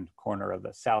right-hand corner of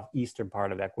the southeastern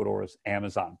part of Ecuador's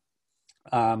Amazon.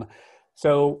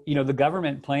 So, the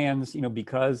government plans,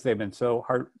 because they've been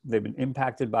they've been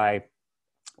impacted by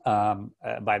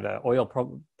the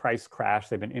oil price crash,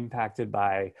 they've been impacted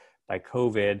by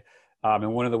COVID.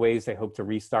 And one of the ways they hope to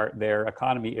restart their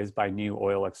economy is by new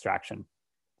oil extraction.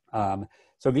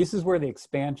 So this is where the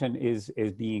expansion is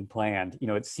being planned.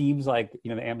 It seems like,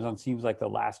 the Amazon seems like the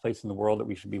last place in the world that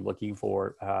we should be looking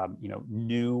for,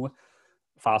 new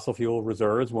fossil fuel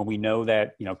reserves, when we know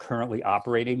that, currently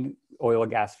operating oil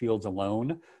and gas fields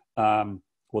alone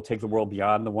will take the world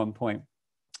beyond the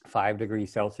 1.5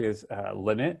 degrees Celsius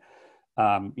limit.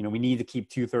 We need to keep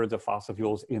 2/3 of fossil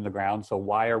fuels in the ground. So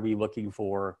why are we looking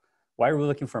for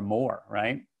more,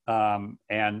 right?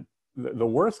 And the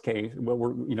worst case,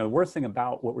 the worst thing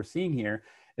about what we're seeing here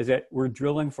is that we're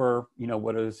drilling for,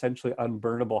 what are essentially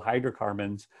unburnable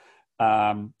hydrocarbons,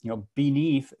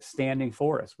 beneath standing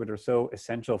forests, which are so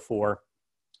essential for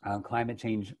climate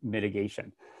change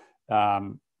mitigation.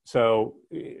 So,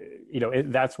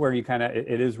 that's where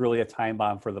it is really a time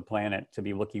bomb for the planet to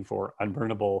be looking for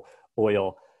unburnable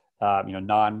oil,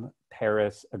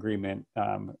 non-Paris Agreement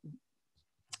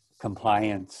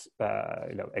compliance,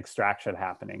 extraction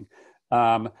happening.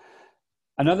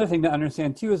 Another thing to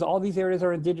understand too is all these areas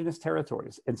are indigenous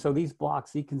territories. And so these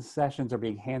blocks, these concessions are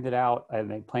being handed out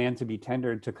and they plan to be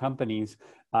tendered to companies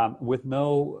with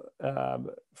no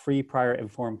free, prior,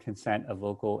 informed consent of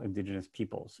local indigenous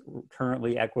peoples.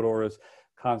 Currently, Ecuador's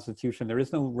constitution, there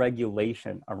is no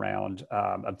regulation around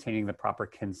obtaining the proper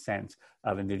consent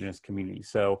of indigenous communities.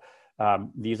 So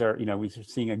these are, we're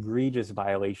seeing egregious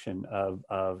violation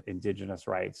of indigenous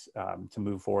rights to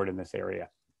move forward in this area.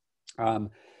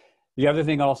 The other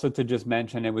thing also to just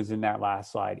mention, it was in that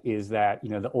last slide, is that,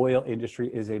 the oil industry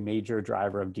is a major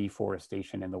driver of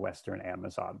deforestation in the Western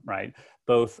Amazon, right?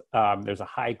 Both, there's a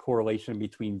high correlation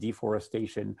between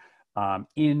deforestation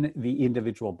in the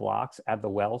individual blocks at the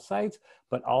well sites,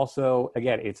 but also,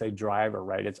 again, it's a driver,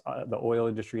 right? It's the oil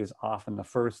industry is often the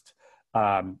first,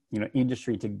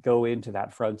 industry to go into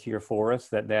that frontier forest,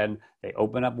 that then they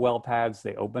open up well pads,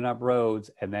 they open up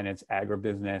roads, and then it's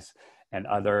agribusiness and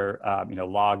other,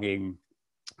 logging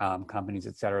companies,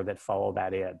 et cetera, that follow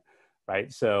that in,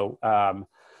 right? So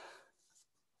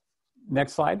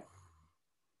next slide.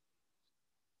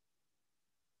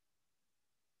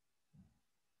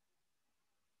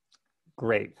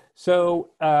 Great.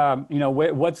 So,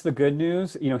 what's the good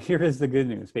news? Here is the good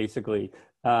news, basically.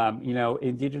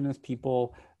 Indigenous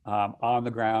people on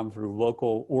the ground, through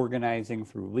local organizing,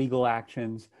 through legal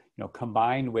actions,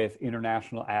 combined with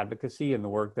international advocacy and the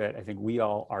work that I think we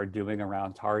all are doing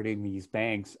around targeting these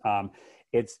banks,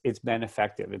 it's been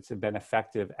effective. It's been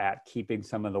effective at keeping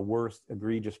some of the worst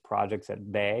egregious projects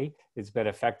at bay. It's been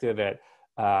effective at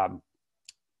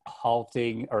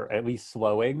halting, or at least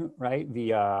slowing, right,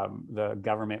 the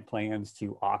government plans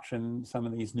to auction some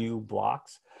of these new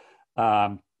blocks.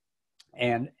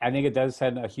 And I think it does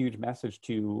send a huge message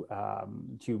to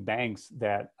banks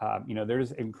that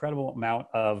there's an incredible amount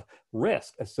of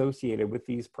risk associated with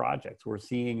these projects. We're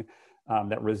seeing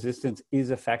that resistance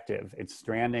is effective. It's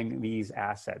stranding these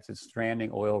assets. It's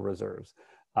stranding oil reserves.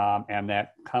 And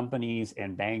that companies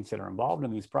and banks that are involved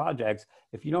in these projects,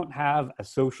 if you don't have a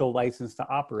social license to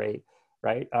operate,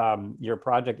 right? Your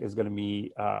project is going to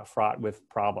be fraught with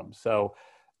problems. So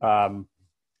I'm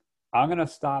going to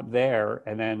stop there,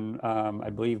 and then I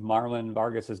believe Marlon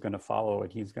Vargas is going to follow,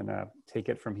 and he's going to take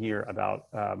it from here about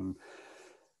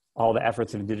all the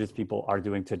efforts that Indigenous people are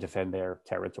doing to defend their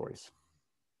territories.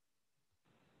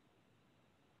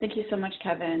 Thank you so much,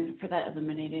 Kevin, for that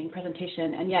illuminating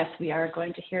presentation. And yes, we are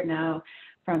going to hear now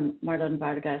from Marlon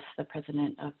Vargas, the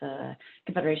president of the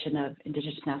Confederation of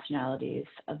Indigenous Nationalities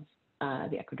of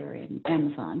the Ecuadorian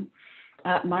Amazon.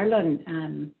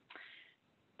 Marlon,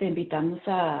 te invitamos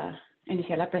a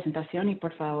iniciar la presentación y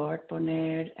por favor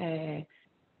poner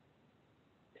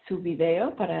su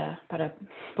video para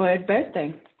poder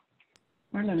verte.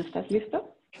 Marlon, ¿estás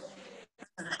listo?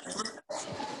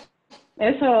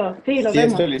 Eso, sí, lo Sí,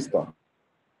 vemos. estoy listo.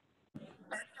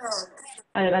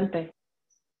 Adelante.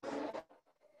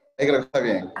 Creo que está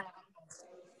bien.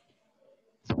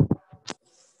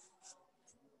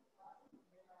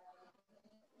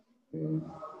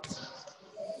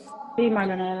 Sí,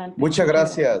 Marlon, adelante. Muchas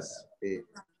gracias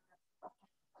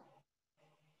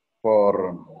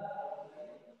por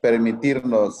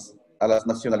permitirnos a las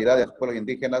nacionalidades, pueblos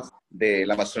indígenas de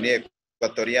la Amazonía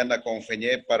ecuatoriana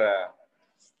congeniar para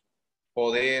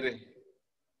poder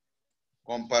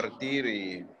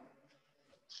compartir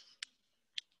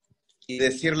y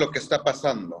decir lo que está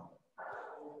pasando.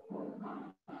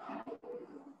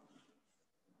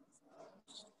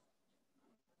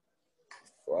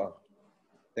 Wow.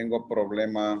 Tengo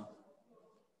problema.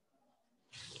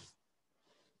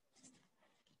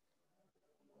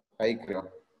 Ahí creo.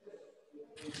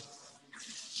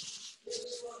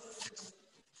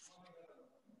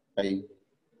 Ahí.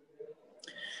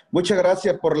 Muchas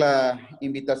gracias por la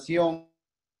invitación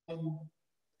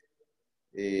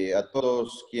a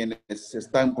todos quienes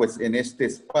están pues en este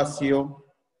espacio.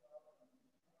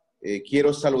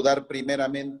 Quiero saludar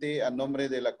primeramente a nombre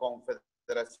de la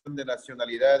Confederación de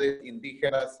Nacionalidades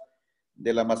Indígenas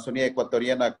de la Amazonía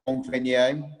Ecuatoriana,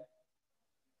 CONFENIAE.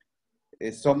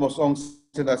 Somos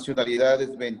 11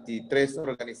 nacionalidades, 23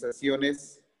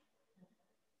 organizaciones.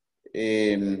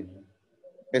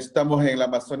 Estamos en la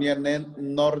Amazonía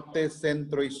Norte,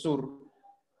 Centro y Sur.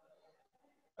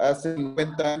 Hace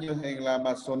 50 años en la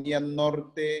Amazonía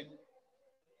Norte,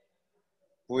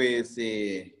 pues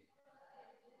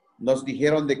nos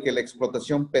dijeron de que la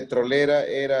explotación petrolera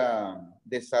era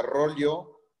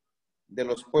desarrollo de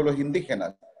los pueblos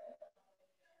indígenas.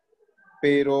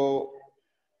 Pero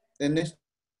en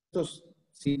estos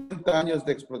 50 años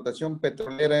de explotación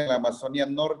petrolera en la Amazonía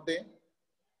Norte,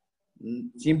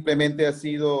 simplemente ha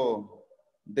sido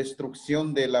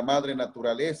destrucción de la madre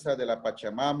naturaleza, de la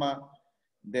Pachamama,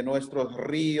 de nuestros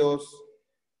ríos,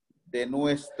 de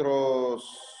nuestras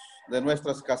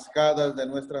cascadas, de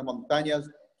nuestras montañas,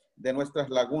 de nuestras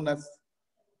lagunas,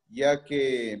 ya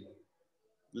que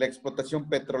la explotación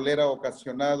petrolera ha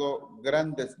ocasionado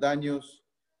grandes daños,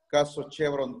 caso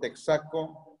Chevron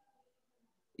Texaco,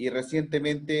 y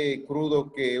recientemente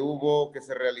crudo que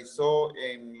se realizó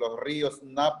en los ríos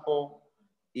Napo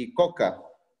y Coca,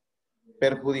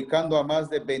 perjudicando a más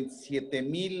de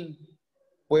 27,000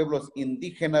 pueblos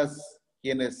indígenas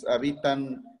quienes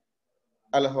habitan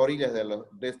a las orillas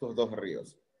de estos dos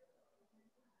ríos.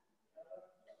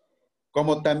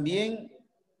 Como también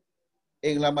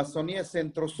en la Amazonía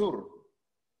Centro-Sur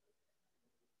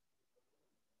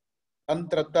han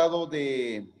tratado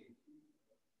de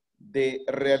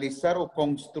realizar o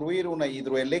construir una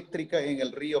hidroeléctrica en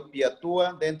el río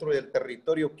Piatúa dentro del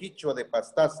territorio quichua de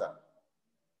Pastaza.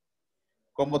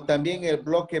 Como también el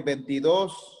bloque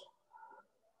 22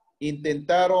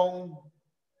 intentaron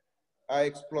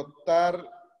explorar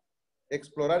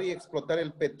y explotar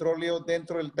el petróleo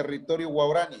dentro del territorio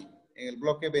Guarani, en el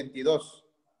bloque 22.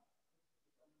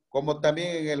 Como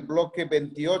también en el bloque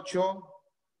 28,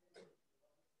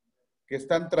 que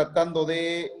están tratando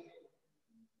de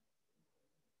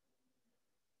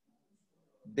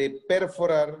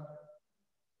perforar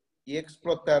y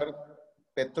explotar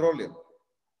petróleo.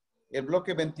 El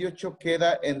bloque 28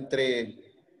 queda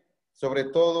sobre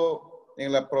todo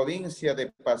en la provincia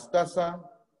de Pastaza,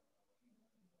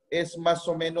 es más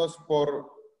o menos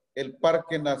por el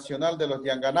Parque Nacional de los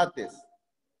Yanganates,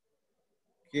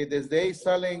 que desde ahí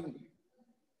salen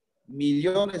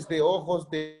millones de ojos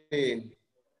de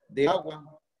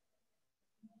agua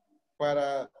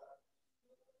para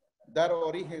dar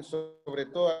origen sobre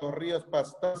todo a los ríos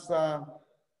Pastaza,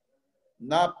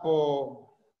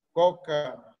 Napo,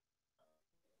 Coca,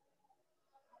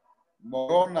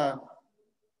 Morona,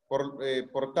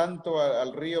 por tanto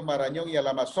al río Marañón y al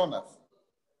Amazonas.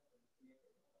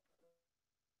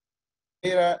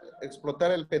 Era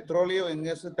explotar el petróleo en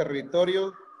ese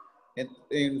territorio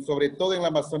sobre todo en la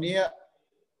Amazonía,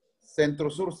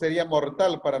 centro-sur sería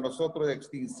mortal para nosotros, de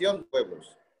extinción de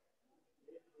pueblos.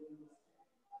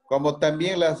 Como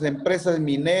también las empresas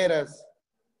mineras,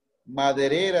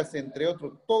 madereras, entre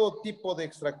otros, todo tipo de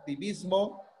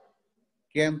extractivismo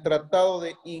que han tratado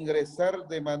de ingresar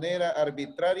de manera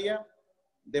arbitraria,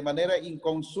 de manera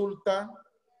inconsulta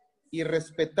y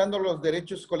respetando los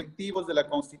derechos colectivos de la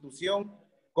Constitución,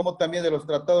 como también de los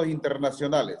tratados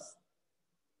internacionales.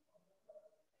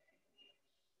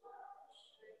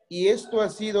 Y esto ha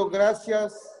sido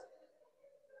gracias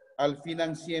al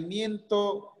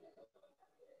financiamiento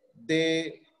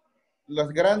de las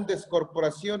grandes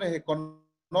corporaciones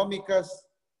económicas,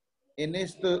 en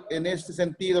este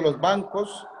sentido los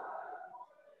bancos,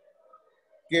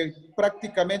 que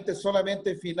prácticamente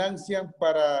solamente financian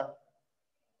para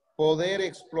poder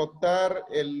explotar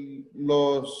el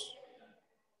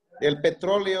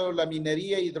petróleo, la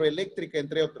minería hidroeléctrica,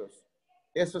 entre otros.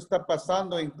 Eso está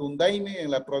pasando en Tundaime,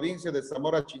 en la provincia de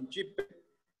Zamora Chinchipe,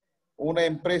 una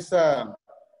empresa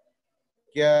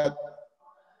que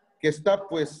está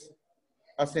pues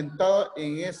asentada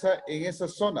en esa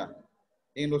zona,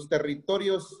 en los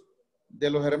territorios de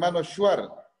los hermanos Shuar.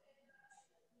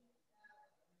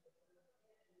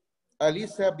 Allí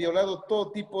se ha violado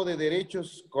todo tipo de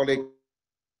derechos colectivos,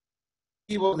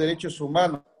 derechos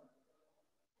humanos.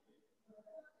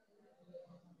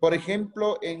 Por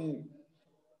ejemplo,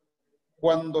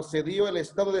 cuando se dio el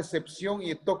estado de excepción y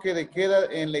el toque de queda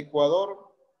en el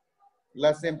Ecuador,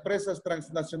 las empresas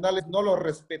transnacionales no lo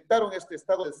respetaron, este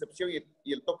estado de excepción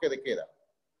y el toque de queda.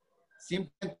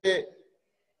 Simplemente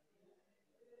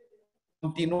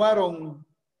continuaron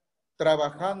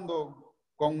trabajando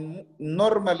con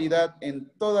normalidad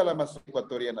en toda la Amazonía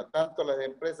ecuatoriana, tanto las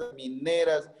empresas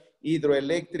mineras,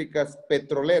 hidroeléctricas,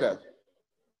 petroleras.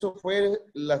 Eso fue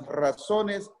las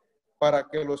razones para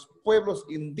que los pueblos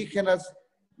indígenas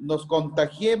nos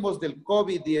contagiemos del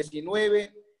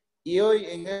COVID-19 y hoy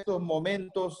en estos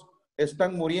momentos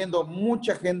están muriendo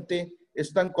mucha gente,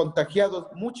 están contagiados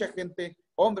mucha gente,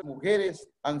 hombres, mujeres,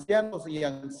 ancianos y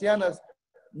ancianas,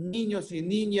 niños y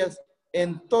niñas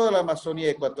en toda la Amazonía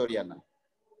ecuatoriana.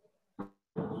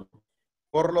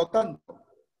 Por lo tanto,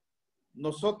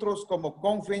 nosotros como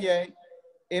CONFEYAE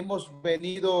hemos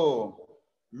venido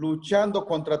luchando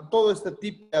contra todo este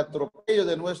tipo de atropello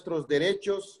de nuestros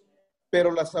derechos,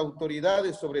 pero las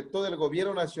autoridades, sobre todo el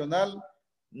gobierno nacional,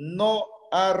 no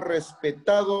ha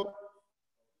respetado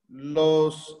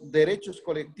los derechos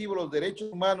colectivos, los derechos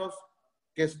humanos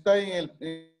que está en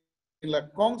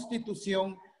la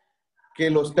Constitución, que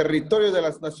los territorios de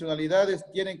las nacionalidades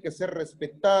tienen que ser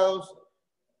respetados,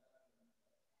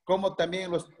 como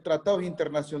también los tratados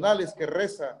internacionales que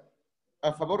reza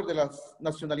a favor de las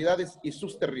nacionalidades y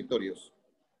sus territorios.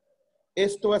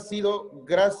 Esto ha sido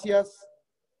gracias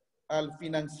al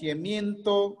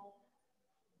financiamiento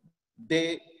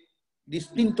de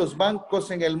distintos bancos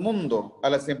en el mundo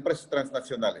a las empresas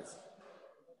transnacionales.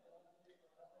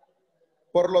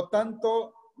 Por lo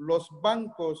tanto, los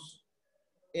bancos,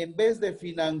 en vez de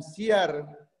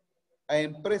financiar a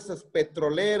empresas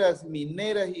petroleras,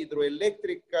 mineras,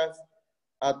 hidroeléctricas,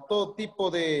 a todo tipo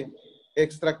de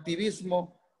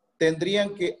extractivismo,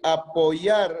 tendrían que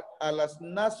apoyar a las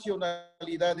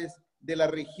nacionalidades de la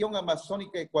región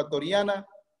amazónica ecuatoriana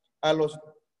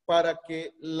para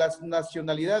que las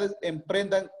nacionalidades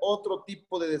emprendan otro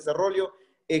tipo de desarrollo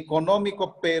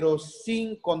económico, pero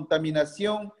sin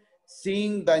contaminación,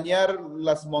 sin dañar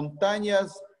las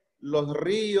montañas, los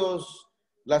ríos,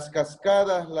 las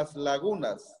cascadas, las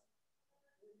lagunas.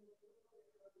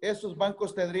 Esos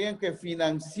bancos tendrían que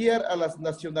financiar a las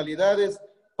nacionalidades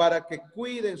para que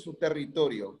cuiden su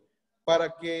territorio,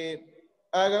 para que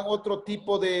hagan otro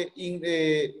tipo de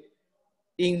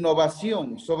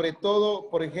innovación, sobre todo,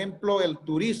 por ejemplo, el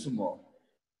turismo.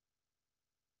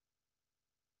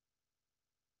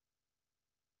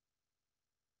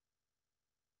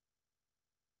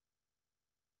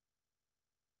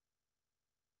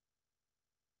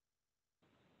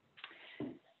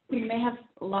 We may have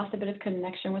lost a bit of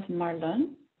connection with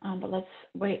Marlon, but let's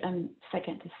wait a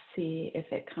second to see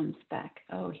if it comes back.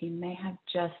 Oh, he may have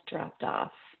just dropped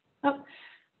off. Oh,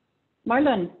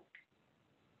 Marlon,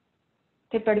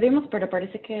 te perdimos, pero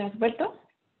parece que has vuelto.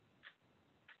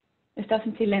 Estás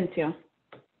en silencio.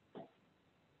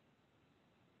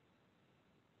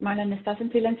 Marlon, estás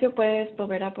en silencio, ¿puedes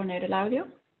volver a poner el audio?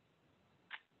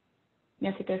 Y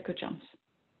así te escuchamos.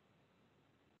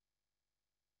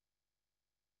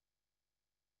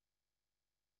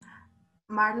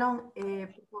 Marlon,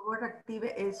 por favor,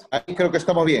 active eso. Ahí creo que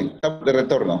estamos bien, estamos de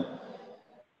retorno.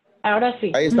 Ahora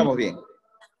sí. Ahí estamos bien.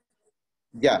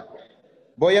 Ya.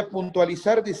 Voy a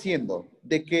puntualizar diciendo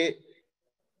de que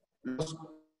los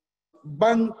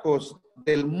bancos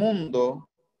del mundo,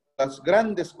 las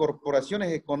grandes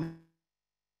corporaciones económicas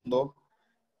del mundo,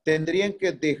 tendrían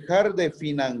que dejar de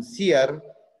financiar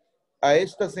a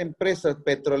estas empresas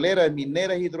petroleras,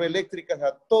 mineras, hidroeléctricas,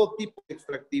 a todo tipo de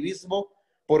extractivismo,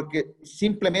 porque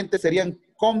simplemente serían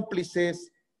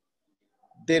cómplices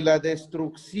de la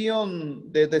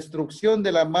destrucción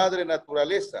de la madre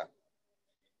naturaleza.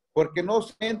 Porque no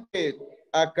solamente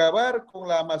acabar con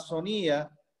la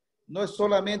Amazonía, no es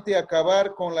solamente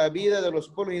acabar con la vida de los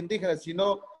pueblos indígenas,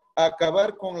 sino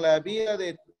acabar con la vida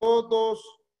de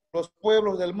todos los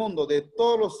pueblos del mundo, de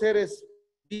todos los seres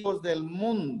vivos del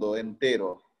mundo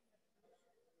entero.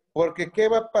 Porque ¿qué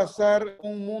va a pasar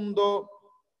un mundo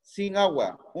sin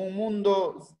agua, un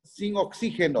mundo sin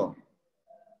oxígeno,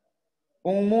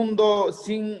 un mundo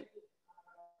sin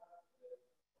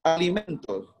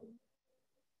alimentos,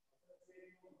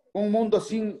 un mundo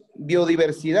sin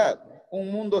biodiversidad, un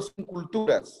mundo sin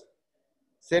culturas?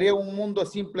 Sería un mundo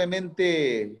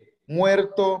simplemente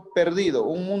muerto, perdido,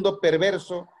 un mundo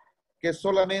perverso que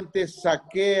solamente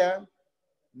saquea,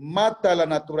 mata a la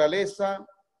naturaleza,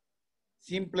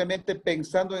 simplemente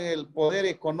pensando en el poder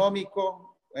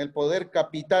económico, en el poder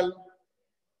capital.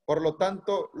 Por lo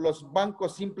tanto, los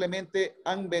bancos simplemente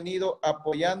han venido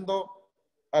apoyando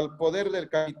al poder del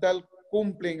capital,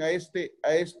 cumplen a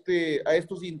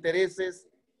estos intereses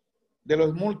de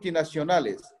los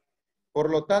multinacionales. Por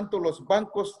lo tanto, los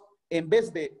bancos, en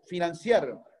vez de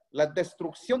financiar la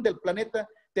destrucción del planeta,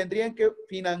 tendrían que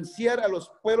financiar a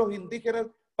los pueblos indígenas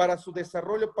para su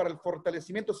desarrollo, para el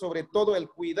fortalecimiento, sobre todo el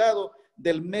cuidado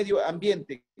del medio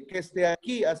ambiente. Que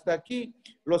hasta aquí,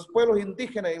 los pueblos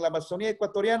indígenas en la Amazonía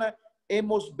ecuatoriana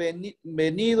hemos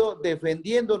venido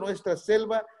defendiendo nuestra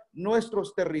selva,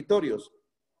 nuestros territorios.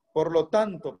 Por lo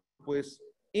tanto, pues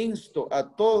insto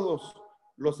a todos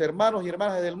los hermanos y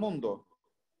hermanas del mundo,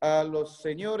 a los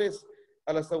señores,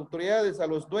 a las autoridades, a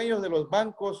los dueños de los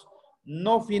bancos,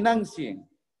 no financien,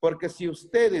 porque si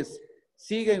ustedes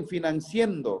siguen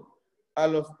financiando a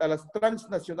las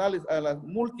transnacionales, a las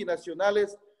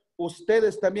multinacionales,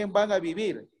 ustedes también van a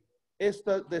vivir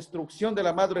esta destrucción de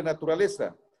la madre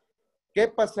naturaleza. ¿Qué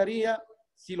pasaría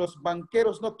si los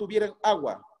banqueros no tuvieran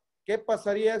agua? ¿Qué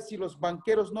pasaría si los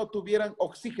banqueros no tuvieran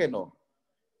oxígeno?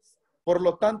 Por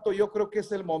lo tanto, yo creo que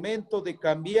es el momento de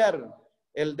cambiar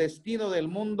el destino del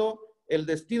mundo, el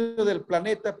destino del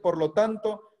planeta. Por lo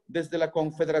tanto, desde la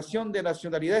Confederación de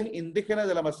Nacionalidades Indígenas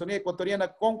de la Amazonía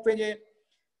Ecuatoriana, CONFENE,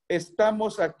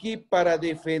 estamos aquí para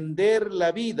defender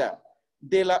la vida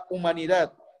de la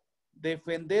humanidad.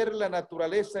 Defender la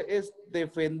naturaleza es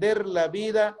defender la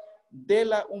vida de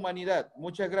la humanidad.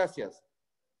 Muchas gracias.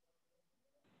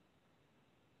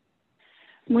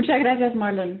 Muchas gracias,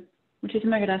 Marlon.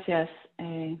 Muchísimas gracias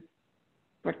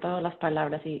por todas las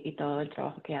palabras y todo el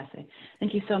trabajo que hace.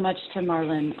 Thank you so much to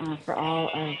Marlon for all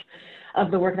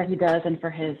of the work that he does and for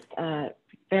his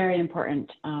very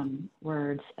important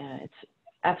words. It's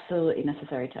absolutely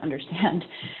necessary to understand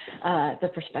the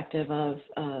perspective of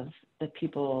the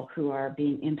people who are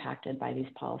being impacted by these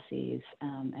policies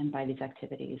and by these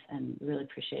activities, and really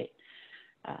appreciate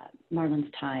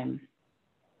Marlon's time.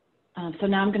 So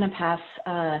now I'm going to pass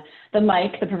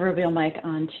the proverbial mic,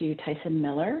 on to Tyson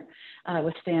Miller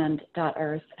with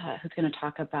Stand.earth, who's going to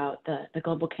talk about the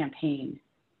global campaign.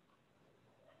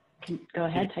 Go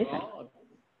ahead, Tyson.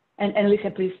 And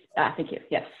Alicia, please, thank you.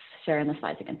 Yes, sharing the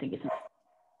slides again. Thank you so much.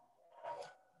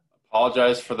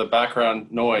 Apologize for the background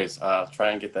noise. I'll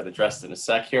try and get that addressed in a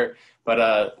sec here.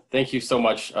 But thank you so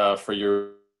much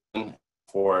for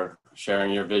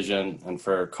sharing your vision and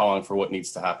for calling for what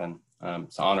needs to happen.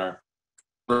 It's an honor to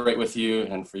collaborate with you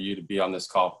and for you to be on this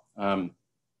call.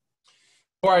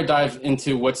 Before I dive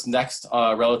into what's next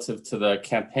relative to the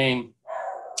campaign,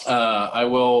 I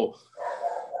will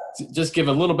just give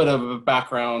a little bit of a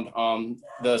background on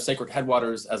the Sacred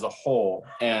Headwaters as a whole,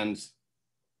 and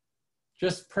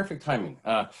just perfect timing.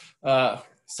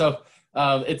 It's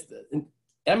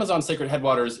Amazon Sacred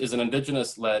Headwaters is an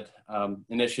indigenous-led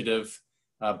initiative,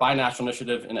 binational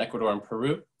initiative in Ecuador and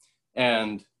Peru,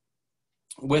 and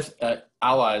with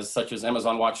allies such as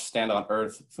Amazon Watch,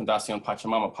 Stand.earth, Fundación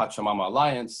Pachamama, Pachamama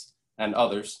Alliance, and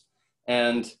others.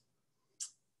 And,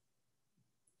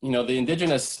 you know, the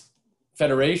indigenous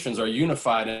federations are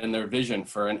unified in their vision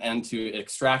for an end to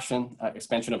extraction,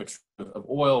 expansion of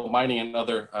oil, mining, and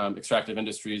other extractive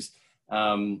industries.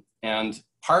 And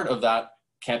part of that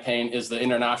campaign is the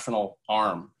international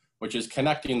arm, which is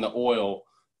connecting the oil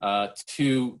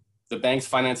to the banks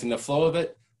financing the flow of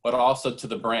it, but also to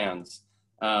the brands.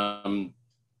 And,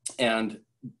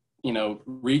 you know,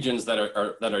 regions that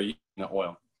are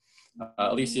oil.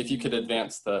 Alicia, if you could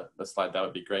advance the slide, that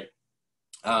would be great.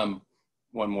 One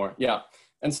more, yeah.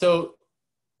 And so,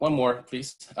 one more,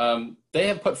 please. They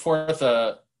have put forth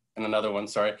and another one,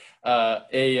 sorry,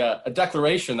 a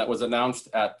declaration that was announced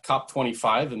at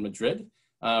COP25 in Madrid,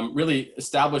 really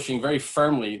establishing very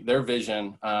firmly their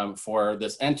vision for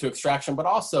this end to extraction, but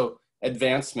also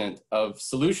advancement of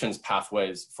solutions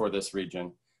pathways for this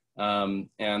region. And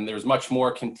there's much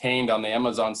more contained on the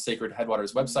Amazon Sacred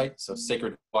Headwaters website, so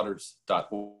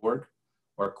sacredheadwaters.org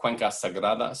or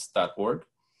cuencasagradas.org.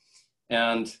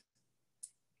 And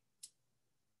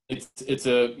it's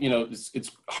a, you know, it's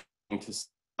to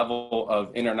level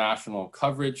of international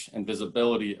coverage and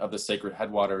visibility of the sacred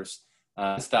headwaters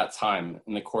since that time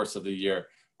in the course of the year.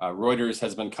 Reuters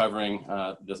has been covering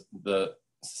the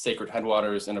sacred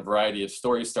headwaters in a variety of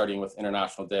stories, starting with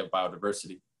International Day of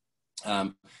Biodiversity,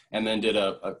 and then did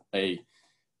a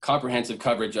comprehensive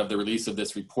coverage of the release of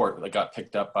this report that got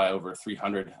picked up by over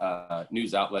 300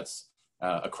 news outlets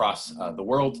across the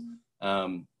world.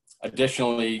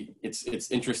 Additionally,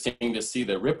 it's interesting to see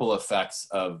the ripple effects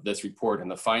of this report and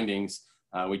the findings.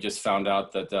 We just found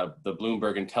out that the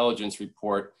Bloomberg Intelligence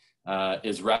Report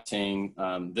is resting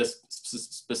this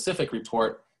specific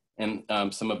report in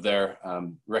some of their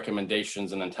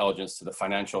recommendations and intelligence to the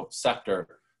financial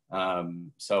sector.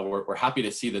 So we're happy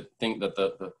to see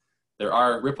that there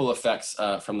are ripple effects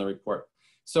from the report.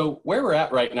 So where we're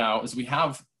at right now is we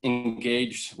have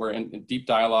engaged, we're in deep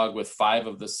dialogue with 5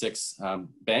 of the 6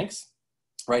 banks.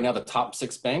 Right now, the top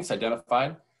 6 banks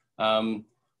identified.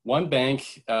 One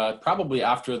bank, probably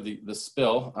after the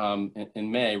spill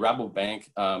in May,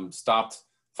 Rabobank stopped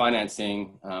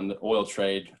financing the oil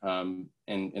trade,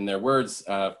 in their words,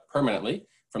 permanently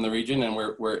from the region. And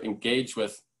we're engaged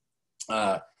with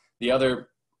the other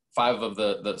 5 of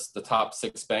the top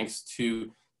 6 banks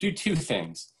to do 2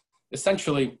 things.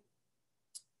 Essentially,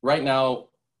 right now,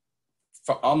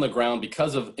 on the ground,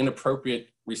 because of inappropriate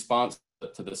response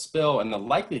to the spill and the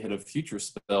likelihood of future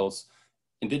spills,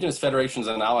 Indigenous federations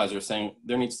and allies are saying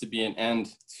there needs to be an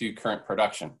end to current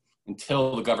production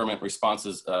until the government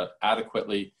responses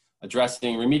adequately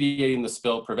addressing, remediating the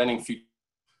spill, preventing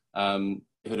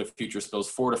future spills,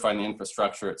 fortifying the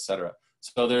infrastructure, et cetera.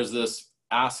 So there's this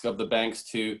ask of the banks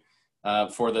to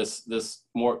for this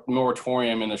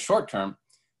moratorium in the short term.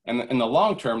 And in the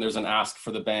long term, there's an ask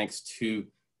for the banks to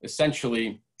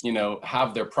essentially, you know,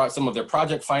 have some of their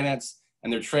project finance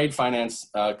and their trade finance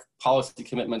policy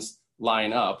commitments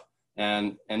line up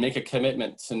and make a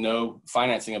commitment to no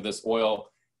financing of this oil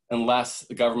unless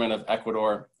the government of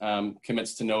Ecuador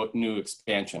commits to no new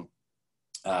expansion,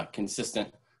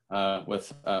 consistent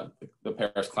with the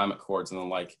Paris Climate Accords and the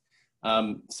like.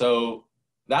 So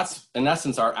that's in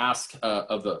essence our ask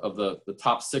of the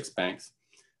top 6 banks.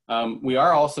 We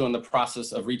are also in the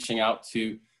process of reaching out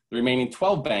to the remaining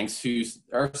 12 banks who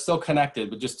are still connected,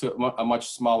 but just to a much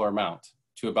smaller amount,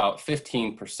 to about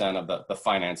 15% of the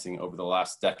financing over the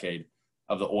last decade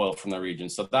of the oil from the region.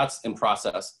 So that's in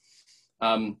process.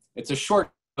 It's a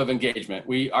short of engagement.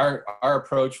 Our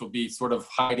approach will be sort of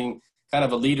hiding kind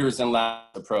of a leaders and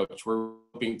last approach. We're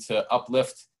hoping to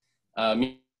uplift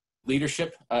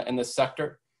leadership in this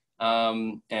sector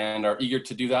and are eager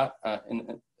to do that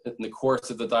in the course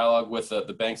of the dialogue with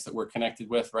the banks that we're connected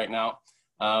with right now.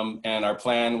 And our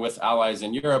plan with allies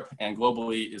in Europe and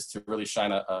globally is to really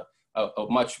shine a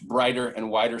much brighter and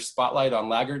wider spotlight on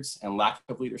laggards and lack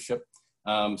of leadership.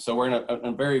 So we're in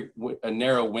a very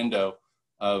narrow window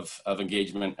of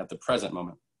engagement at the present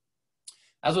moment.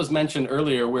 As was mentioned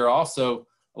earlier, we're also,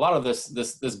 a lot of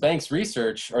this bank's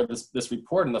research or this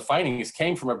report and the findings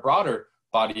came from a broader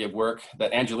body of work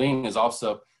that Angeline is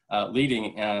also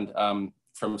leading and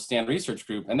from Stand Research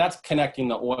Group, and that's connecting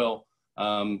the oil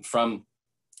from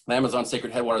the Amazon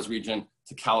Sacred Headwaters region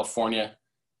to California.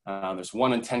 There's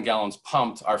 1 in 10 gallons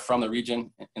pumped are from the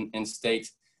region in state,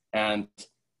 and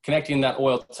connecting that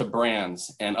oil to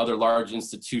brands and other large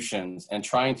institutions and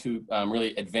trying to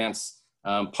really advance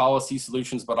policy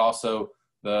solutions, but also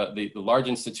the large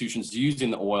institutions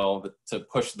using the oil to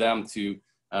push them to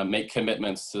make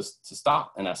commitments to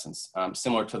stop, in essence,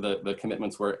 similar to the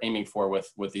commitments we're aiming for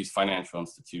with these financial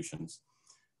institutions.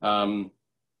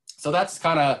 So that's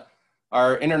kind of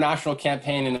our international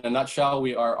campaign in a nutshell.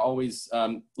 We are always,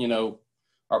 you know,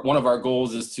 one of our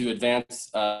goals is to advance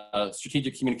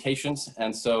strategic communications.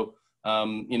 And so,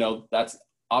 you know, that's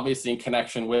obviously in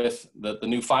connection with the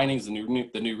new findings, the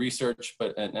new research,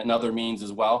 but and other means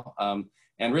as well.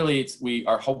 And really, we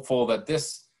are hopeful that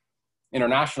this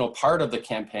international part of the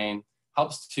campaign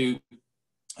helps to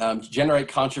generate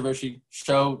controversy,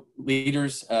 show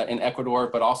leaders in Ecuador,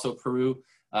 but also Peru,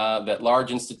 that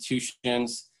large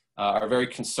institutions are very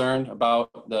concerned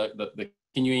about the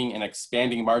continuing and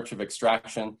expanding march of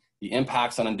extraction, the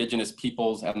impacts on indigenous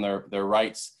peoples and their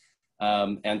rights,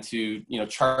 and to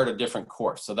chart a different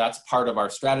course. So that's part of our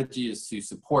strategy, is to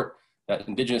support that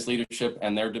indigenous leadership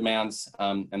and their demands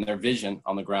and their vision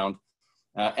on the ground,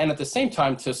 and at the same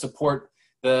time to support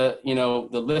the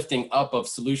lifting up of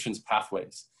solutions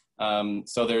pathways.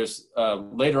 So there's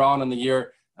later on in the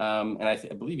year, and I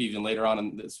believe even later on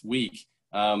in this week,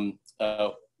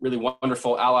 really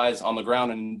wonderful allies on the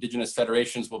ground and indigenous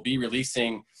federations will be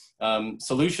releasing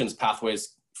solutions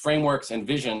pathways, frameworks, and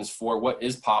visions for what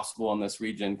is possible in this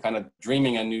region, kind of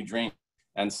dreaming a new dream.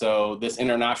 And so this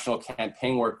international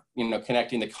campaign work,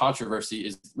 connecting the controversy,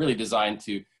 is really designed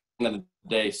to, at the end of the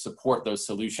day, support those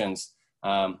solutions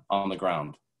on the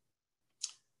ground.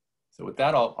 So with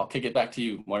that, I'll kick it back to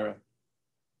you, Moira.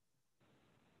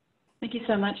 Thank you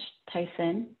so much,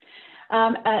 Tyson.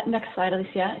 Next slide,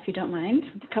 Alicia, if you don't mind.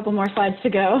 A couple more slides to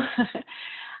go.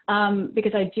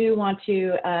 Because I do want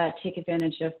to take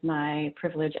advantage of my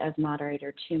privilege as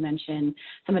moderator to mention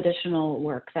some additional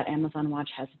work that Amazon Watch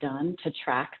has done to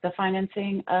track the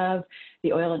financing of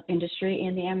the oil industry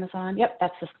in the Amazon. Yep,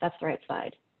 that's the right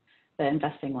slide. The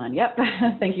investing one. Yep,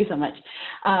 thank you so much.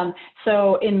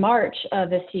 So in March of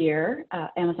this year,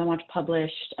 Amazon Watch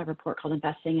published a report called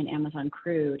Investing in Amazon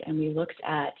Crude, and we looked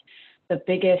at the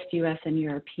biggest US and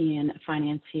European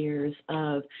financiers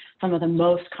of some of the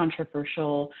most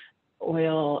controversial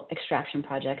oil extraction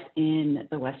projects in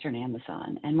the Western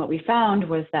Amazon. And what we found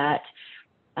was that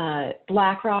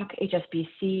BlackRock,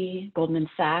 HSBC, Goldman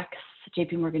Sachs,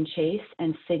 JP Morgan Chase,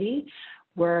 and Citi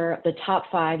were the top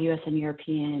 5 US and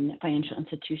European financial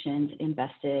institutions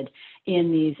invested in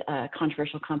these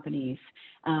controversial companies,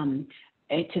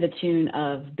 to the tune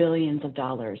of billions of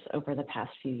dollars over the past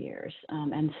few years.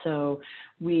 And so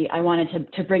I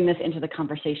wanted to bring this into the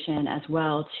conversation as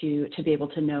well, to be able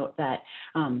to note that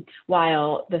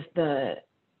while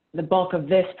the bulk of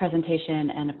this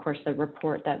presentation and of course the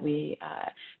report that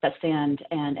that Stand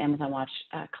and Amazon Watch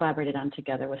collaborated on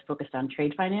together was focused on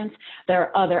trade finance, there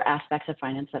are other aspects of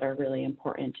finance that are really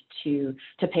important to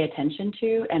pay attention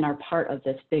to and are part of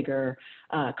this bigger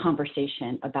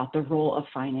conversation about the role of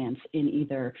finance in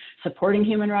either supporting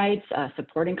human rights,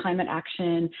 supporting climate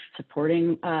action,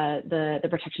 supporting the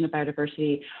protection of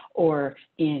biodiversity, or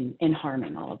in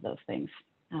harming all of those things.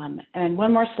 And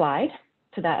one more slide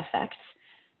to that effect.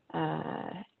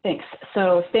 Thanks.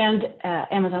 So Stand,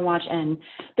 Amazon Watch, and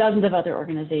dozens of other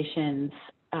organizations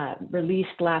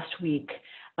released last week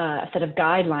a set of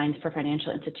guidelines for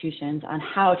financial institutions on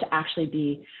how to actually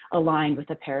be aligned with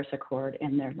the Paris Accord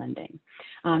in their lending.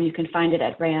 You can find it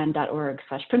at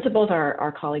rand.org/principles.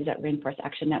 Our colleagues at Rainforest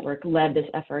Action Network led this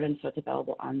effort, and so it's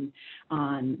available on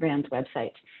RAND's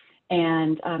website.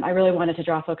 And I really wanted to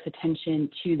draw folks' attention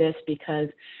to this because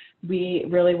we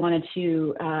really wanted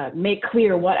to make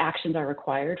clear what actions are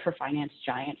required for finance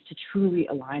giants to truly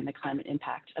align the climate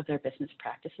impact of their business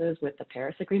practices with the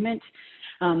Paris Agreement.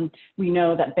 We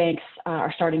know that banks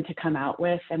are starting to come out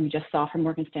with, and we just saw from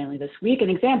Morgan Stanley this week, an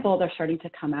example, they're starting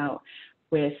to come out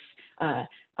with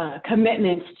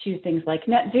commitments to things like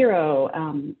net zero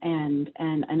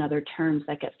and other terms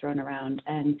that get thrown around.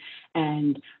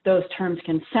 And those terms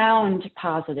can sound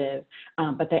positive,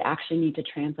 but they actually need to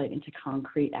translate into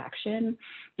concrete action.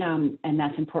 And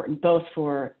that's important both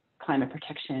for climate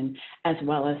protection as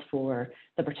well as for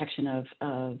the protection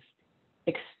of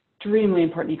extremely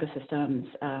important ecosystems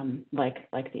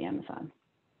like the Amazon.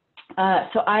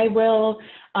 So I will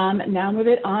now move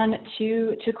it on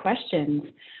to questions.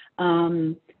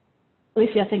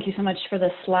 Alicia, thank you so much for the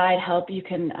slide help. You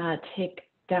can take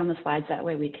down the slides, that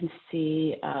way we can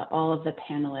see all of the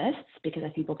panelists, because I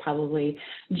think we'll probably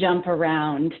jump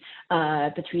around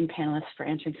between panelists for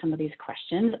answering some of these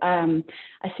questions.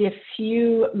 I see a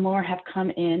few more have come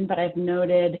in, but I've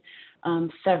noted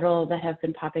several that have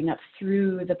been popping up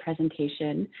through the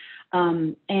presentation.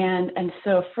 And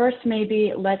so first,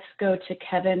 maybe let's go to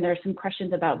Kevin. There are some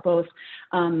questions about both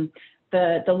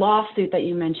the lawsuit that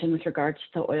you mentioned with regards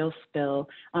to the oil spill.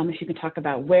 If you can talk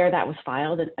about where that was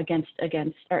filed against,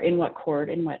 or in what court,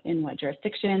 in what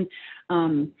jurisdiction.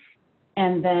 And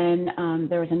then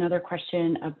there was another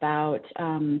question about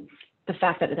the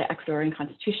fact that the Ecuadorian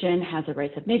Constitution has a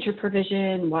rights of nature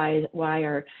provision. Why is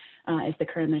the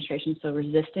current administration so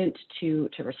resistant to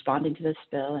responding to this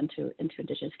spill and to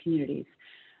indigenous communities?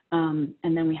 And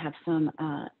then we have some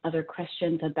other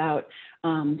questions about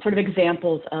sort of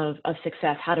examples of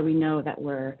success. How do we know that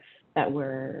we're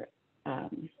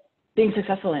being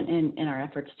successful in our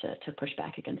efforts to push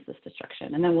back against this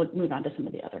destruction? And then we'll move on to some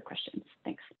of the other questions.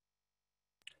 Thanks.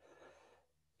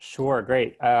 Sure,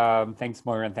 great. Thanks,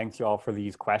 Moira, and thanks you all for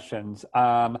these questions.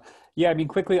 Yeah, I mean,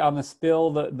 quickly on the spill,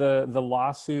 the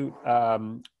lawsuit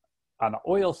on the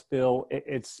oil spill,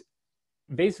 it's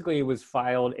basically it was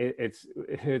filed. It's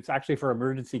actually for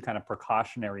emergency kind of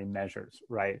precautionary measures,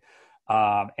 right?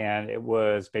 And it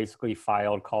was basically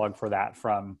filed calling for that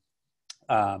from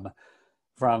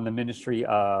the Ministry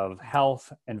of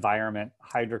Health, Environment,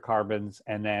 Hydrocarbons,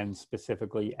 and then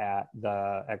specifically at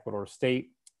the Ecuador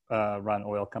State run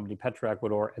oil company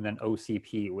Petroecuador, and then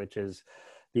OCP, which is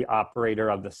the operator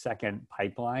of the second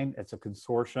pipeline. It's a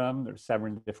consortium. There's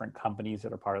 7 different companies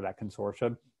that are part of that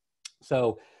consortium.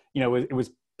 So, it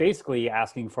was basically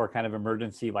asking for kind of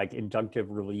emergency, like injunctive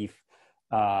relief,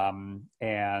 and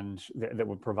that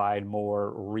would provide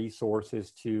more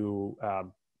resources to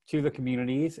the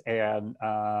communities and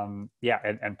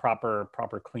and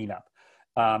proper cleanup.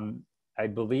 I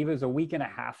believe it was a week and a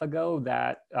half ago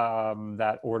that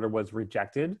that order was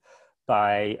rejected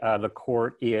by the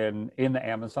court in the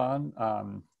Amazon,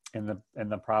 in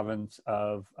the province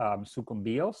of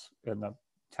Sucumbíos, in the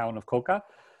town of Coca.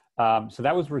 So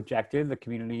that was rejected. The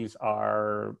communities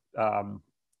are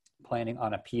planning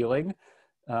on appealing.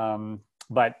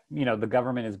 But, the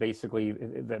government is basically,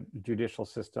 the judicial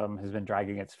system has been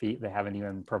dragging its feet. They haven't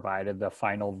even provided the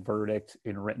final verdict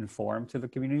in written form to the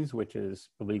communities, which is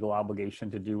a legal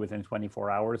obligation to do within 24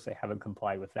 hours. They haven't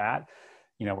complied with that.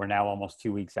 We're now almost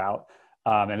 2 weeks out.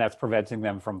 And that's preventing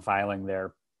them from filing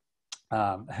their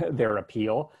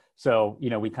appeal. So,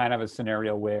 we kind of have a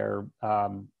scenario where,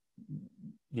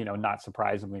 not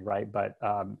surprisingly, right? But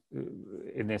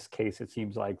in this case, it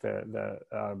seems like the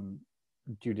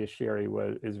judiciary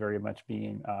is very much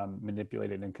being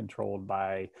manipulated and controlled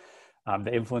by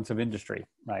the influence of industry,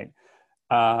 right?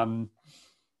 And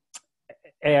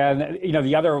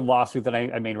the other lawsuit that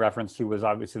I made reference to was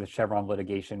obviously the Chevron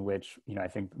litigation, which I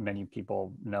think many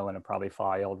people know and have probably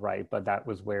filed, right? But that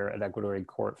was where an Ecuadorian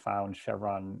court found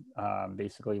Chevron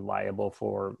basically liable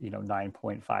for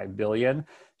 $9.5 billion.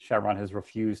 Chevron has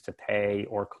refused to pay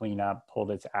or clean up, pulled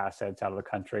its assets out of the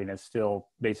country, and is still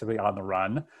basically on the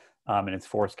run. And it's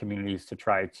forced communities to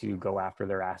try to go after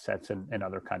their assets in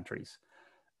other countries.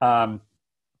 On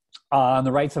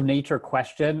the rights of nature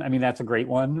question, I mean, that's a great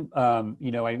one.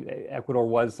 Ecuador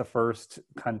was the first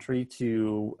country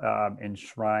to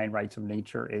enshrine rights of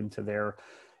nature into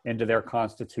their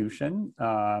constitution.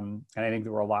 And I think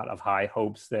there were a lot of high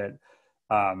hopes that,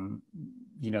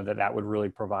 that would really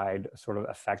provide a sort of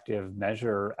effective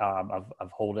measure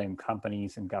of holding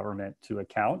companies and government to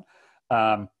account.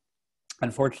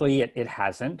 Unfortunately, it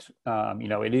hasn't.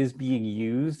 It is being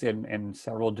used in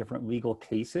several different legal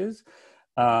cases.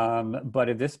 But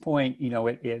at this point,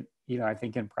 I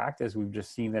think in practice, we've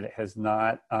just seen that it has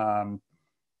not,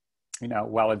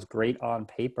 while it's great on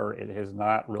paper, it has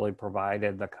not really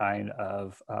provided the kind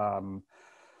of,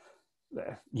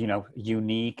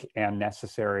 unique and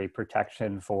necessary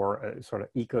protection for sort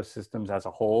of ecosystems as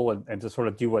a whole, and to sort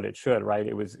of do what it should, right?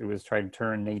 It was trying to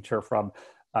turn nature from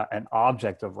an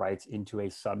object of rights into a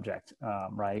subject,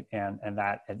 right? And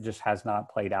that it just has not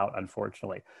played out,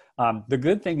 unfortunately. The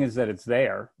good thing is that it's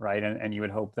there, right? And you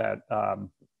would hope that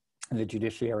the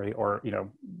judiciary or,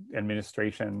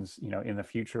 administrations, in the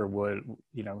future would,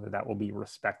 that will be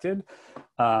respected.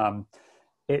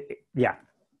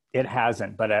 It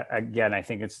hasn't, but again, I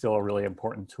think it's still a really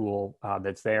important tool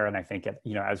that's there. And I think,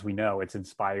 as we know, it's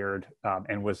inspired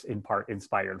and was in part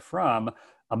inspired from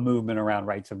a movement around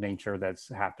rights of nature that's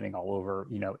happening all over,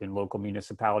 in local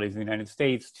municipalities in the United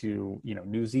States to,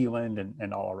 New Zealand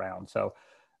and all around. So,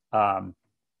 and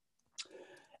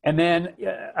then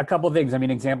a couple of things, I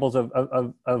mean, examples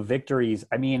of victories.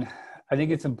 I mean, I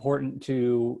think it's important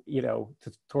to,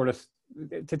 to sort of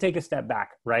to take a step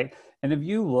back, right? And if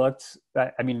you looked,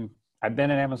 I mean, I've been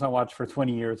at Amazon Watch for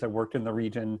 20 years. I've worked in the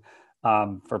region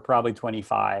for probably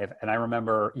 25. And I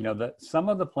remember, some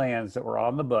of the plans that were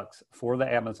on the books for the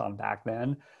Amazon back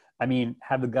then, I mean,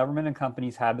 had the government and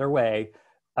companies had their way,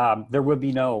 there would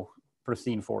be no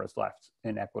pristine forest left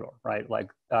in Ecuador, right? Like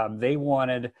they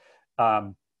wanted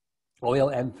oil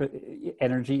and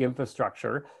energy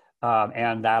infrastructure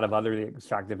and that of other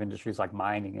extractive industries like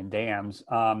mining and dams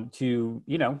to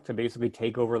basically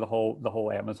take over the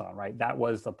whole Amazon, right? That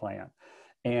was the plan.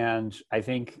 And I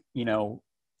think,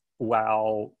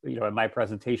 while, in my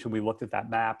presentation, we looked at that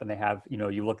map and they have,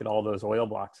 you look at all those oil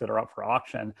blocks that are up for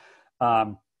auction.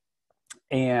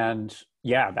 And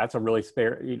yeah, that's a really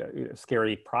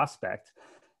scary prospect.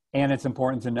 And it's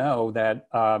important to know that,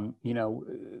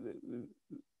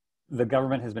 the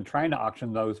government has been trying to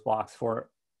auction those blocks for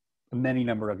many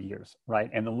number of years, right?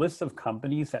 And the list of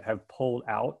companies that have pulled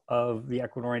out of the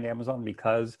Ecuadorian Amazon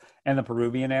and the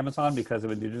Peruvian Amazon because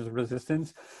of indigenous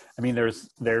resistance, I mean,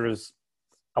 there's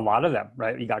a lot of them,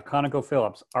 right? You got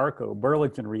ConocoPhillips, Arco,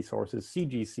 Burlington Resources,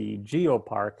 CGC,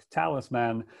 Geopark,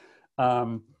 Talisman.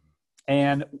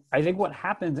 And I think what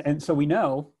happens, and so we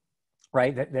know,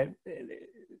 right, that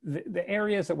the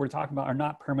areas that we're talking about are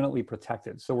not permanently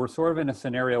protected. So we're sort of in a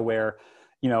scenario where,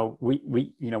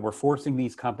 we're forcing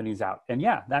these companies out. And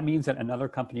yeah, that means that another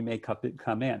company may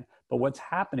come in. But what's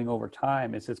happening over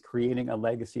time is it's creating a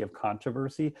legacy of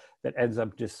controversy that ends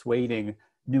up dissuading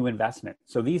new investment.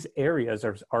 So these areas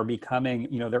are becoming,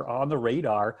 they're on the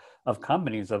radar of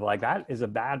companies of like, that is a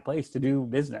bad place to do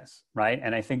business, right?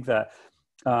 And I think the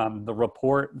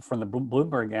report from the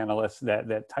Bloomberg analysts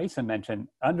that Tyson mentioned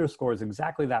underscores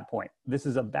exactly that point. This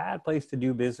is a bad place to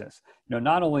do business,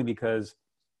 not only because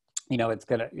it's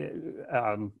going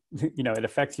to, it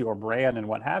affects your brand and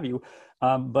what have you,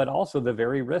 but also the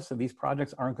very risk that these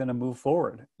projects aren't going to move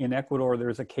forward. In Ecuador,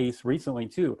 there's a case recently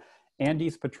too,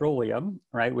 Andes Petroleum,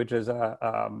 right, which is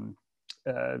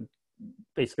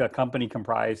basically a company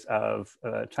comprised of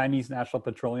Chinese National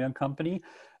Petroleum Company,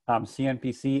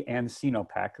 CNPC, and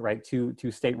Sinopec, right,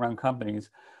 two state-run companies.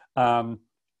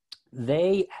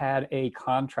 They had a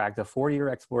contract, a 4-year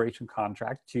exploration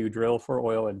contract to drill for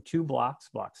oil in 2 blocks,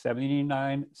 blocks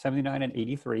 79 and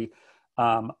 83,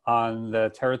 on the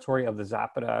territory of the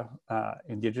Zapata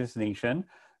indigenous nation,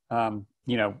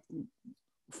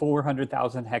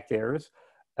 400,000 hectares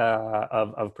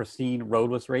of pristine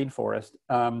roadless rainforest.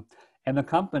 And the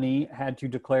company had to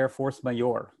declare force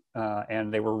majeure.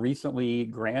 And they were recently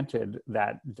granted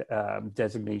that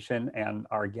designation and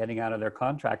are getting out of their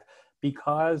contract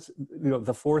because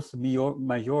the force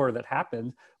majeure that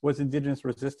happened was indigenous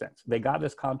resistance. They got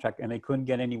this contract and they couldn't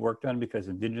get any work done because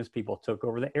indigenous people took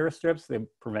over the airstrips. They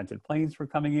prevented planes from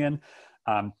coming in.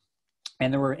 And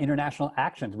there were international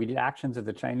actions. We did actions at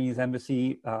the Chinese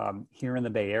embassy here in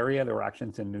the Bay Area. There were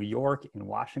actions in New York, in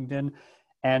Washington.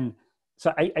 And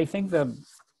so I think and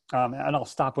I'll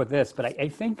stop with this, but I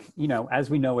think,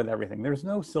 as we know with everything, there's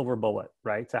no silver bullet,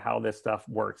 right, to how this stuff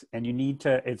works. And you need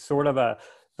to, it's sort of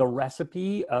the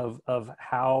recipe of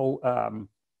how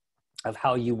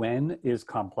you win is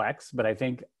complex. But I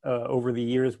think over the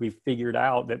years, we've figured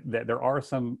out that there are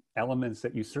some elements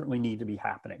that you certainly need to be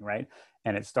happening, right?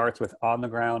 And it starts with on the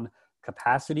ground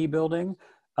capacity building,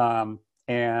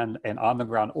 and on the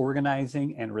ground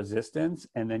organizing and resistance.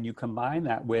 And then you combine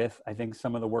that with, I think,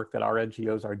 some of the work that our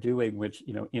NGOs are doing, which,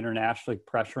 internationally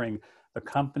pressuring the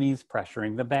companies,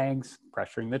 pressuring the banks,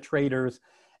 pressuring the traders.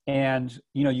 And,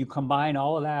 you combine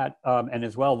all of that, and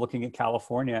as well, looking at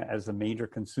California as the major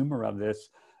consumer of this,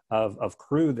 of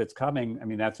crude that's coming. I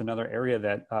mean, that's another area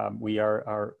that we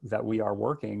are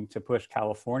working to push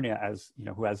California as,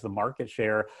 who has the market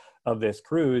share of this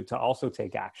crude, to also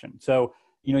take action. So,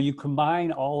 you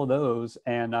combine all of those,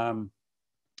 and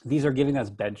these are giving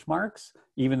us benchmarks,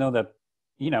 even though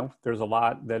there's a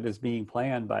lot that is being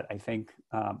planned. But I think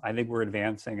we're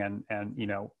advancing, and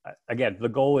again, the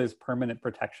goal is permanent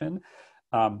protection.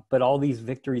 But all these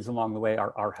victories along the way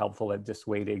are helpful at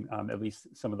dissuading at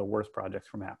least some of the worst projects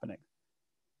from happening.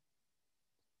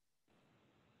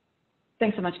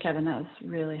 Thanks so much, Kevin. That was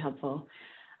really helpful.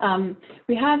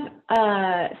 We have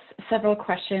several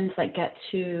questions that get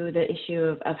to the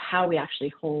issue of how we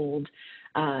actually hold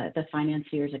the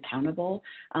financiers accountable,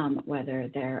 whether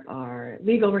there are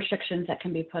legal restrictions that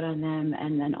can be put on them,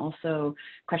 and then also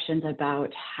questions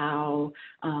about how,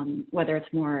 whether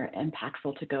it's more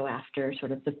impactful to go after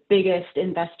sort of the biggest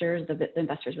investors, the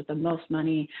investors with the most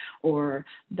money, or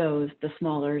the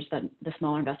smaller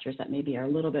investors that maybe are a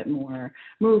little bit more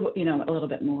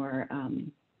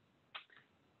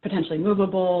potentially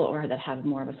movable, or that have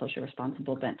more of a socially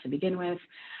responsible bent to begin with.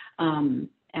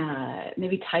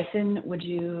 Maybe Tyson, would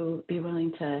you be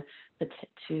willing to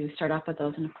start off with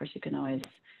those? And of course, you can always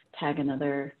tag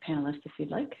another panelist if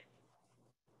you'd like.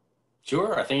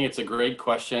 Sure, I think it's a great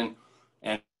question,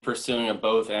 and pursuing a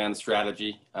both and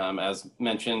strategy. As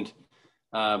mentioned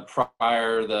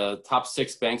prior, the top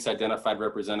 6 banks identified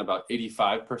represent about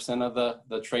 85% of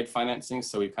the trade financing.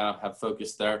 So we kind of have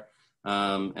focused there.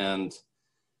 And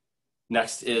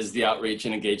next is the outreach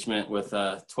and engagement with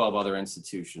 12 other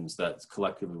institutions that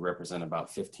collectively represent about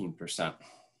 15%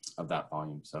 of that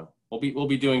volume. So we'll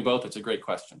be doing both. It's a great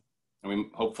question. I mean,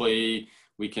 hopefully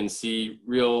we can see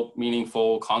real,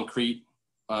 meaningful, concrete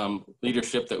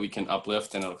leadership that we can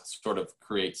uplift, and it'll sort of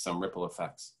create some ripple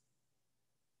effects.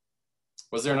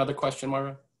 Was there another question,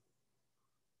 Moira?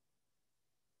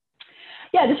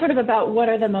 Yeah, just sort of about what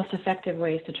are the most effective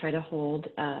ways to try to hold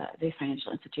these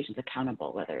financial institutions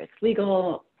accountable, whether it's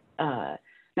legal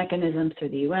mechanisms through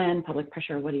the UN, public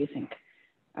pressure. What do you think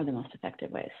are the most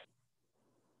effective ways?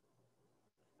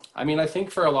 I mean, I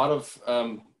think for a lot of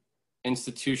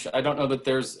institutions, I don't know that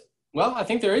there's, well, I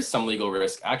think there is some legal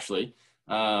risk, actually.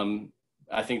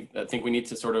 I think we need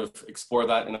to sort of explore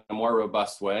that in a more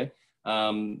robust way.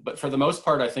 But for the most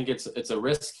part, I think it's a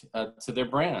risk to their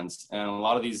brands. And a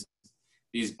lot of these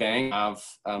banks have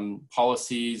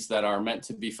policies that are meant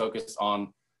to be focused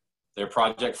on their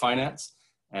project finance.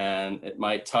 And it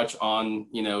might touch on,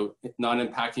 you know,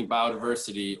 non-impacting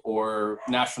biodiversity or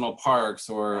national parks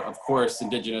or, of course,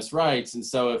 indigenous rights. And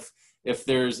so if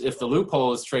the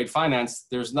loophole is trade finance,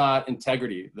 there's not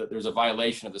integrity, that there's a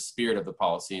violation of the spirit of the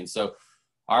policy. And so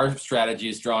our strategy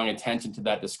is drawing attention to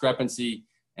that discrepancy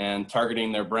and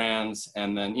targeting their brands.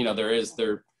 And then, you know,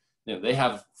 they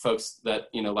have folks that,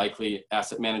 you know, likely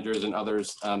asset managers and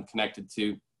others connected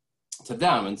to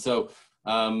them. And so,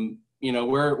 you know,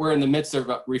 we're in the midst of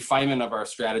refinement of our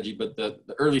strategy, but the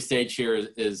early stage here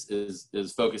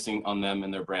is focusing on them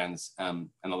and their brands and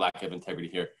the lack of integrity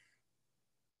here.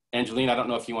 Angeline, I don't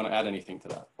know if you want to add anything to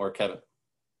that, or Kevin.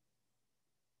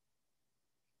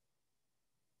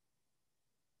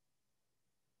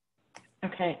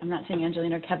 Okay, I'm not seeing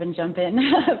Angeline or Kevin jump in.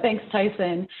 Thanks,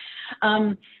 Tyson.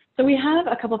 So we have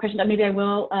a couple of questions. Maybe I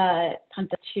will punt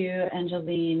that to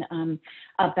Angeline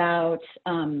about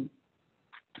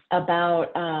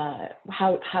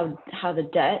how the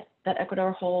debt that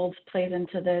Ecuador holds plays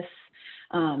into this,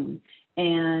 and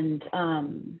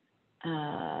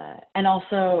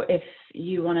also if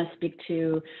you want to speak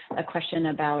to a question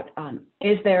about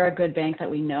is there a good bank that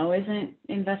we know isn't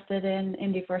invested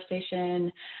in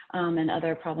deforestation and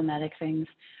other problematic things,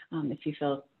 if you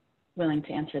feel willing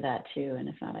to answer that too, and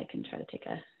if not, I can try to take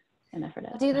an effort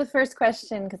at it. Do the first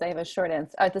question because I have a short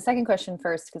answer. The second question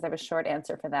first because I have a short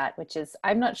answer for that, which is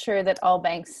I'm not sure that all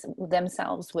banks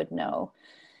themselves would know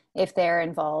if they're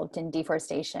involved in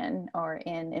deforestation or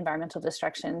in environmental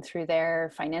destruction through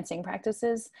their financing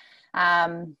practices.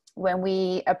 When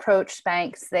we approached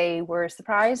banks, they were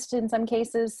surprised in some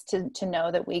cases to know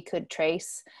that we could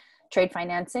trace trade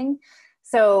financing.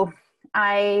 So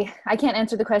I can't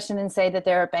answer the question and say that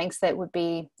there are banks that would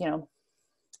be, you know,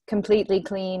 completely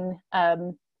clean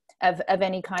of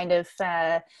any kind of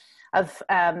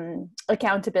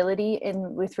accountability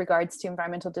with regards to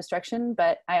environmental destruction.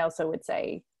 But I also would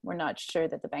say we're not sure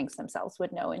that the banks themselves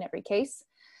would know in every case.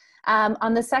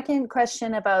 On the second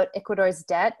question about Ecuador's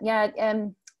debt,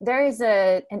 there is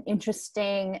an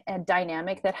interesting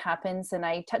dynamic that happens, and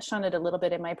I touched on it a little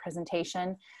bit in my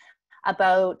presentation,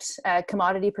 about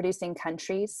commodity producing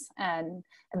countries, and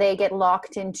they get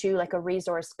locked into like a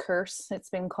resource curse,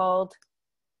 it's been called,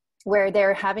 where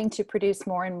they're having to produce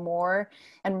more and more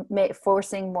and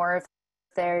forcing more of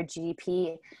their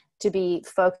GDP to be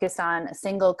focused on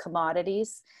single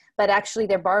commodities, but actually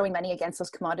they're borrowing money against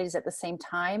those commodities at the same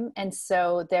time. And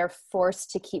so they're forced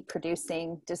to keep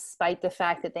producing despite the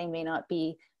fact that they may not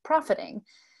be profiting.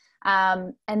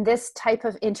 And this type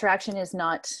of interaction is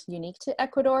not unique to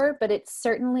Ecuador, but it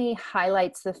certainly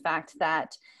highlights the fact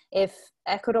that if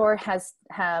Ecuador has,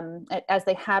 as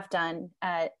they have done,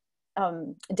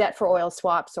 debt for oil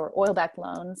swaps or oil-backed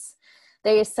loans,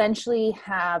 they essentially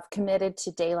have committed to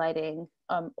daylighting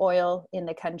oil in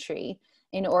the country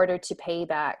in order to pay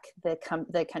back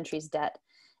the country's debt.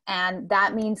 And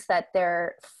that means that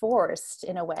they're forced,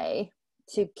 in a way,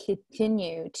 to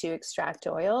continue to extract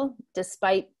oil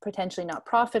despite potentially not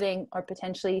profiting or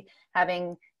potentially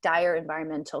having dire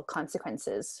environmental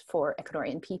consequences for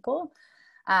Ecuadorian people.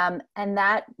 And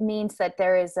that means that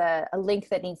there is a link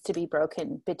that needs to be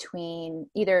broken between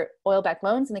either oil-backed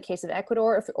loans in the case of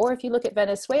Ecuador, or if you look at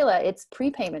Venezuela, it's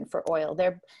prepayment for oil.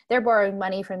 They're borrowing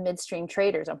money from midstream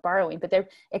traders, not borrowing, but they're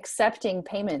accepting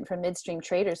payment from midstream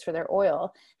traders for their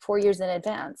oil 4 years in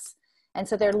advance. And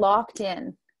so they're locked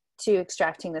in to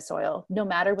extracting this oil, no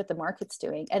matter what the market's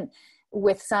doing. And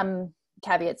with some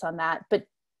caveats on that, but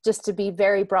just to be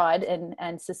very broad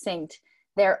and succinct,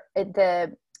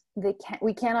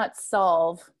 we cannot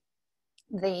solve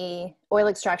the oil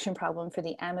extraction problem for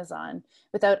the Amazon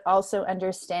without also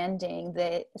understanding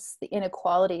the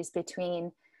inequalities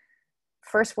between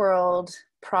first world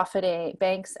profiting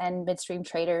banks and midstream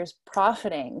traders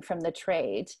profiting from the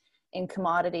trade in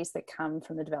commodities that come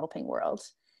from the developing world.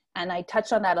 And I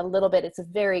touched on that a little bit. It's a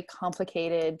very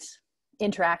complicated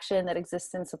interaction that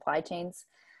exists in supply chains,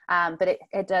 but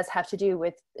it does have to do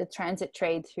with the transit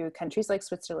trade through countries like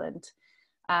Switzerland,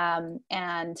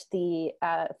 and the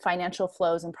financial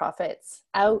flows and profits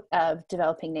out of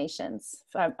developing nations.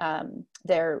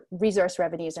 Their resource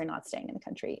revenues are not staying in the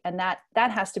country, and that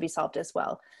has to be solved as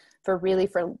well. For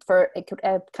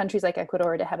countries like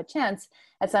Ecuador to have a chance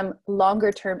at some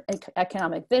longer term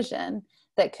economic vision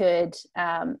that could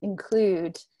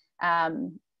include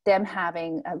them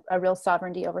having a real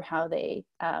sovereignty over how they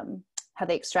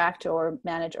extract or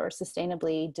manage or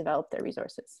sustainably develop their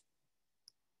resources.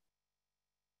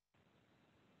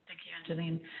 Thank you,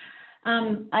 Angeline.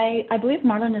 I believe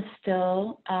Marlon is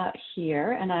still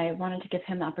here, and I wanted to give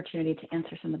him the opportunity to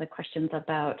answer some of the questions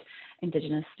about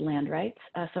Indigenous land rights.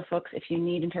 So folks, if you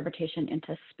need interpretation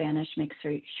into Spanish, make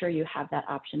sure you have that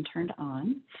option turned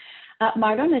on.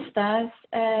 Marlon, ¿estás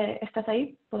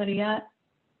ahí? ¿Podría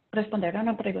responder a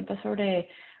una pregunta sobre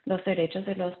los derechos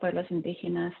de los pueblos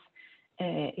indígenas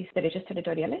y derechos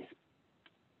territoriales?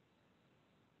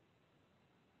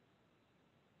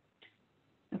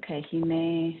 Okay, he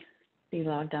may be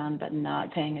logged on but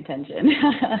not paying attention,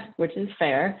 which is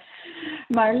fair.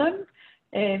 Marlon,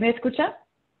 ¿me escucha?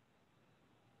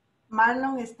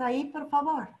 Marlon, ¿está ahí, por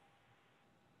favor?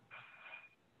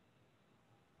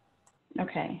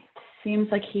 Okay, seems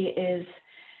like he is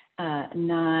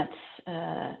not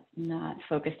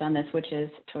focused on this, which is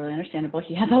totally understandable.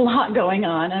 He has a lot going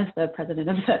on as the president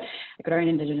of the Ecuadorian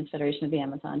Indigenous Federation of the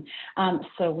Amazon.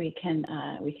 So we can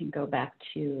go back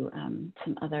to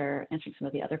answering some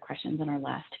of the other questions in our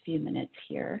last few minutes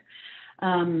here.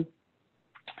 Let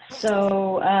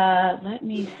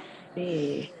me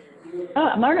see.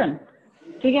 Oh, Marlon,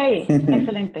 sigue ahí.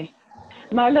 Excelente.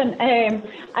 Marlon,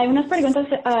 hay unas preguntas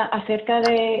acerca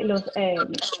de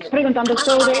preguntando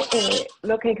sobre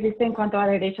lo que existe en cuanto a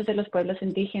derechos de los pueblos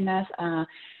indígenas,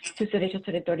 sus derechos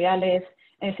territoriales.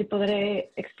 Si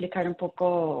podré explicar un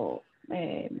poco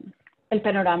el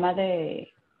panorama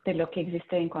de lo que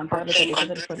existe en cuanto a los derechos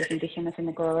de los pueblos indígenas en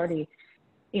Ecuador y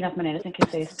las maneras en que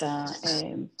se está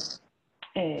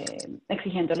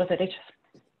exigiendo los derechos.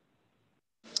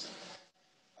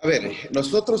 A ver,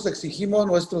 nosotros exigimos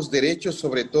nuestros derechos,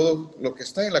 sobre todo lo que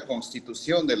está en la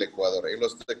Constitución del Ecuador, en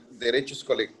los derechos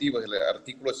colectivos, el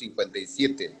artículo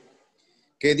 57,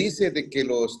 que dice de que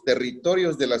los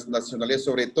territorios de las nacionalidades,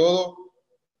 sobre todo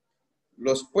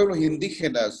los pueblos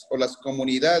indígenas o las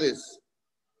comunidades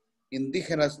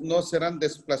indígenas, no serán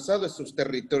desplazados de sus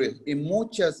territorios, y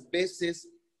muchas veces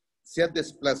se han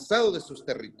desplazado de sus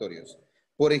territorios.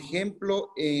 Por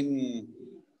ejemplo,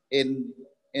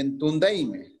 en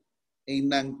Tundaime, en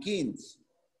Nanquín,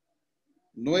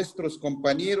 nuestros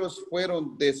compañeros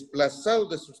fueron desplazados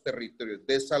de sus territorios,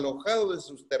 desalojados de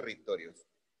sus territorios,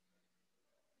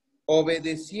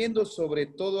 obedeciendo sobre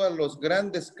todo a los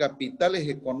grandes capitales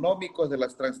económicos de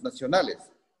las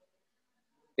transnacionales.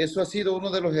 Eso ha sido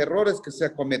uno de los errores que se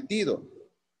ha cometido.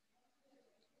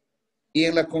 Y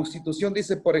en la Constitución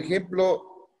dice, por ejemplo,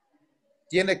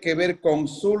 tiene que ver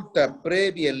consulta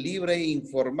previa, libre e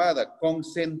informada,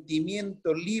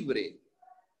 consentimiento libre.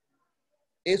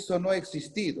 Eso no ha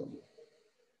existido.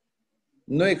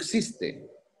 No existe.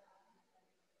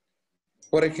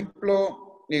 Por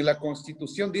ejemplo, en la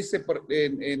Constitución dice,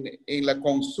 en la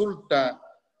consulta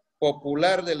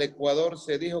popular del Ecuador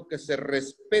se dijo que se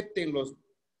respeten los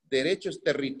derechos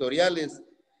territoriales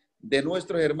de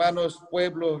nuestros hermanos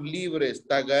pueblos libres,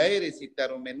 tagaeres y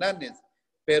taromenanes.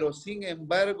 Pero sin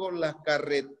embargo la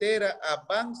carretera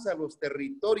avanza a los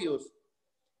territorios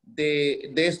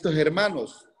de estos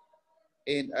hermanos,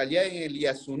 allá en el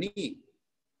Yasuní.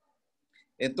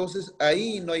 Entonces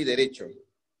ahí no hay derecho.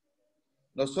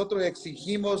 Nosotros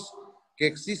exigimos que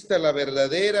exista la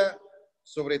verdadera,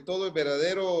 sobre todo el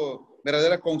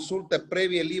verdadera consulta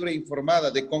previa, libre e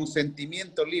informada, de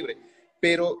consentimiento libre,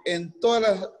 pero en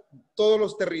todos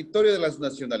los territorios de las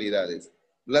nacionalidades.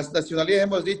 Las nacionalidades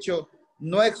hemos dicho,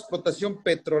 no a explotación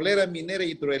petrolera, minera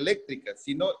y hidroeléctrica,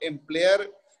 sino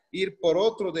ir por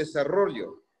otro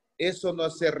desarrollo. Eso no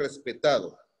se ha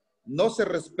respetado. No se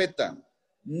respeta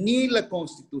ni la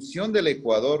Constitución del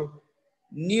Ecuador,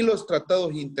 ni los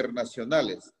tratados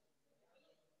internacionales.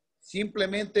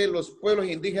 Simplemente los pueblos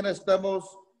indígenas estamos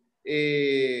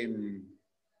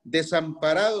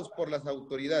desamparados por las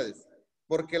autoridades,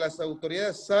 porque las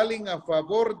autoridades salen a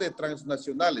favor de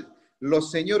transnacionales. Los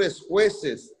señores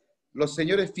jueces, los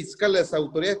señores fiscales, las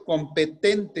autoridades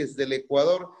competentes del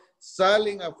Ecuador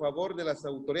salen a favor de las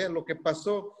autoridades. Lo que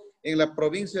pasó en la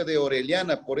provincia de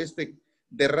Orellana por este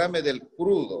derrame del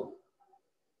crudo,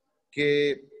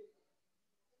 que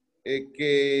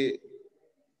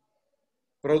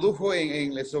produjo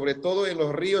sobre todo en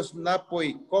los ríos Napo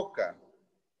y Coca.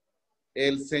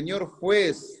 El señor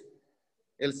juez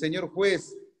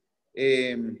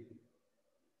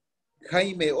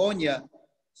Jaime Oña,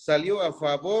 salió a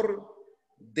favor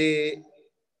de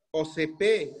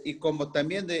OCP y como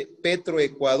también de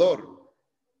Petroecuador.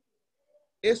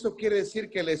 Eso quiere decir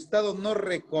que el Estado no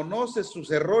reconoce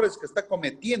sus errores que está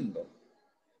cometiendo,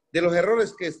 de los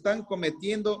errores que están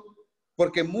cometiendo,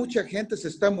 porque mucha gente se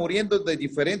está muriendo de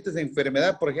diferentes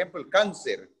enfermedades, por ejemplo, el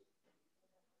cáncer.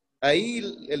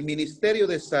 Ahí el Ministerio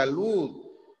de Salud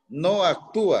no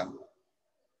actúa.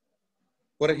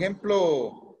 Por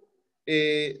ejemplo,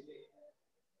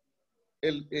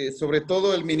 sobre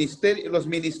todo los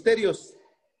ministerios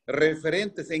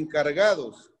referentes,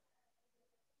 encargados,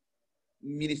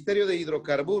 Ministerio de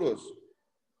Hidrocarburos,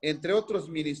 entre otros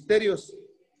ministerios,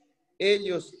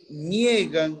 ellos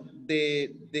niegan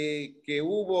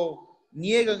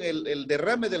niegan el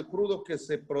derrame del crudo que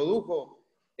se produjo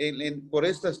por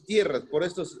estas tierras,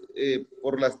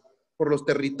 por los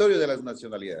territorios de las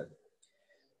nacionalidades.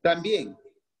 También,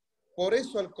 por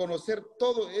eso, al conocer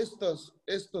todos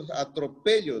estos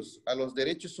atropellos a los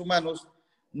derechos humanos,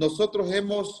 nosotros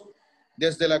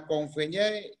desde la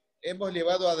CONFEñae, hemos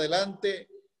llevado adelante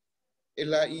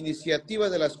la iniciativa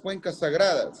de las cuencas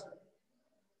sagradas.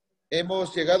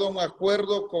 Hemos llegado a un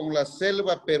acuerdo con la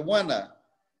selva peruana,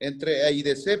 entre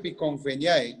AIDESEP y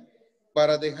CONFEñae,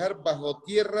 para dejar bajo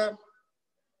tierra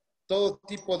todo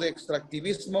tipo de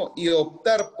extractivismo y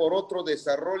optar por otro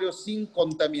desarrollo sin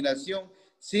contaminación,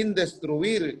 sin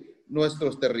destruir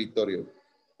nuestros territorios.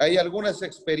 Hay algunas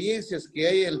experiencias que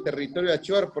hay en el territorio de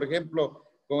Achuar, por ejemplo,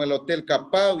 con el Hotel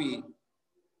Capavi,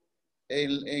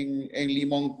 en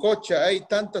Limoncocha, hay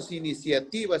tantas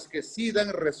iniciativas que sí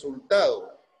dan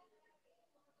resultado,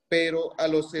 pero a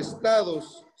los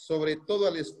estados, sobre todo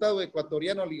al Estado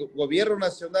ecuatoriano, al gobierno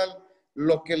nacional,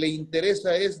 lo que le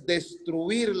interesa es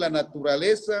destruir la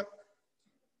naturaleza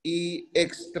y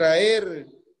extraer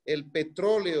el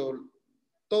petróleo,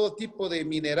 todo tipo de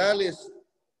minerales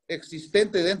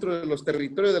existentes dentro de los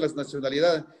territorios de las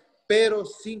nacionalidades, pero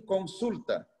sin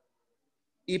consulta.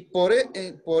 Y por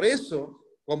eso,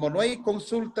 como no hay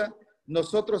consulta,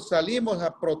 nosotros salimos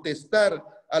a protestar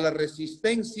a la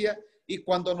resistencia, y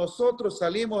cuando nosotros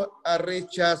salimos a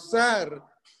rechazar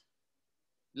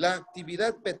la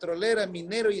actividad petrolera,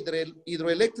 minero,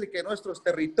 hidroeléctrica en nuestros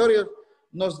territorios,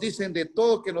 nos dicen de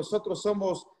todo, que nosotros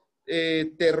somos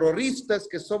terroristas,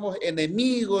 que somos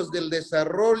enemigos del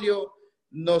desarrollo,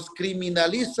 nos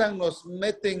criminalizan, nos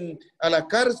meten a la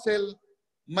cárcel,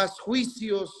 más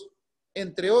juicios,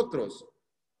 entre otros.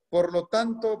 Por lo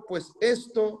tanto, pues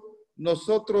esto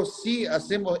nosotros sí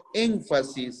hacemos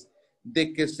énfasis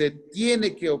de que se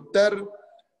tiene que optar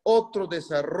otro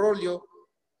desarrollo,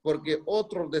 porque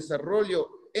otro desarrollo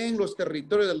en los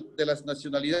territorios de las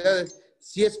nacionalidades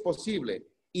sí es posible,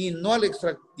 y no al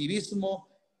extractivismo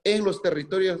en los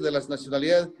territorios de las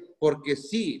nacionalidades, porque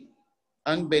sí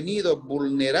han venido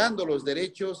vulnerando los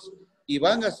derechos y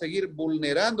van a seguir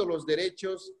vulnerando los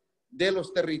derechos de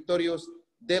los territorios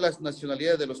de las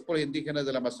nacionalidades de los pueblos indígenas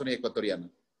de la Amazonía ecuatoriana.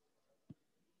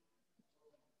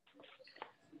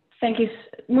 Thank you.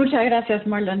 Muchas gracias,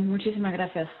 Marlon. Muchísimas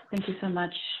gracias. Thank you so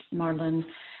much, Marlon.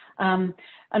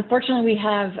 Unfortunately, we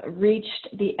have reached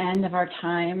the end of our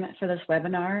time for this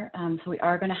webinar, so we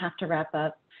are going to have to wrap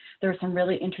up. There are some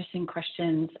really interesting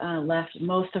questions left,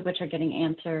 most of which are getting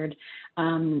answered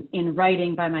in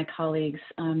writing by my colleagues.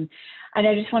 And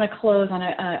I just want to close on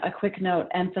a quick note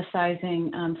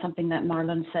emphasizing something that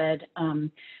Marlon said.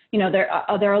 You know, there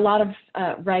are a lot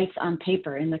of rights on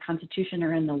paper in the Constitution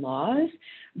or in the laws,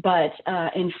 but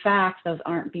in fact, those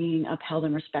aren't being upheld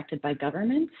and respected by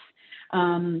governments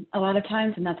a lot of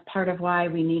times, and that's part of why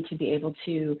we need to be able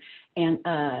to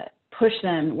push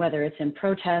them, whether it's in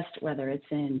protest, whether it's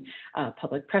in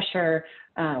public pressure,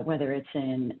 whether it's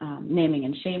in naming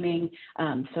and shaming,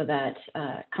 so that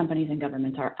companies and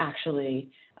governments are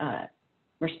actually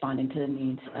responding to the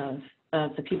needs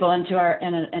of the people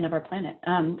and of our planet.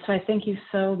 So I thank you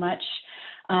so much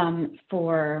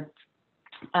for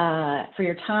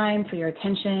your time, for your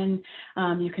attention.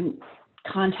 You can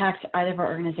contact either of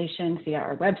our organizations via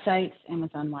our websites,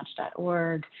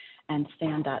 AmazonWatch.org and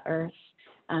Stand.earth.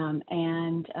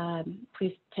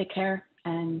 Please take care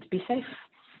and be safe.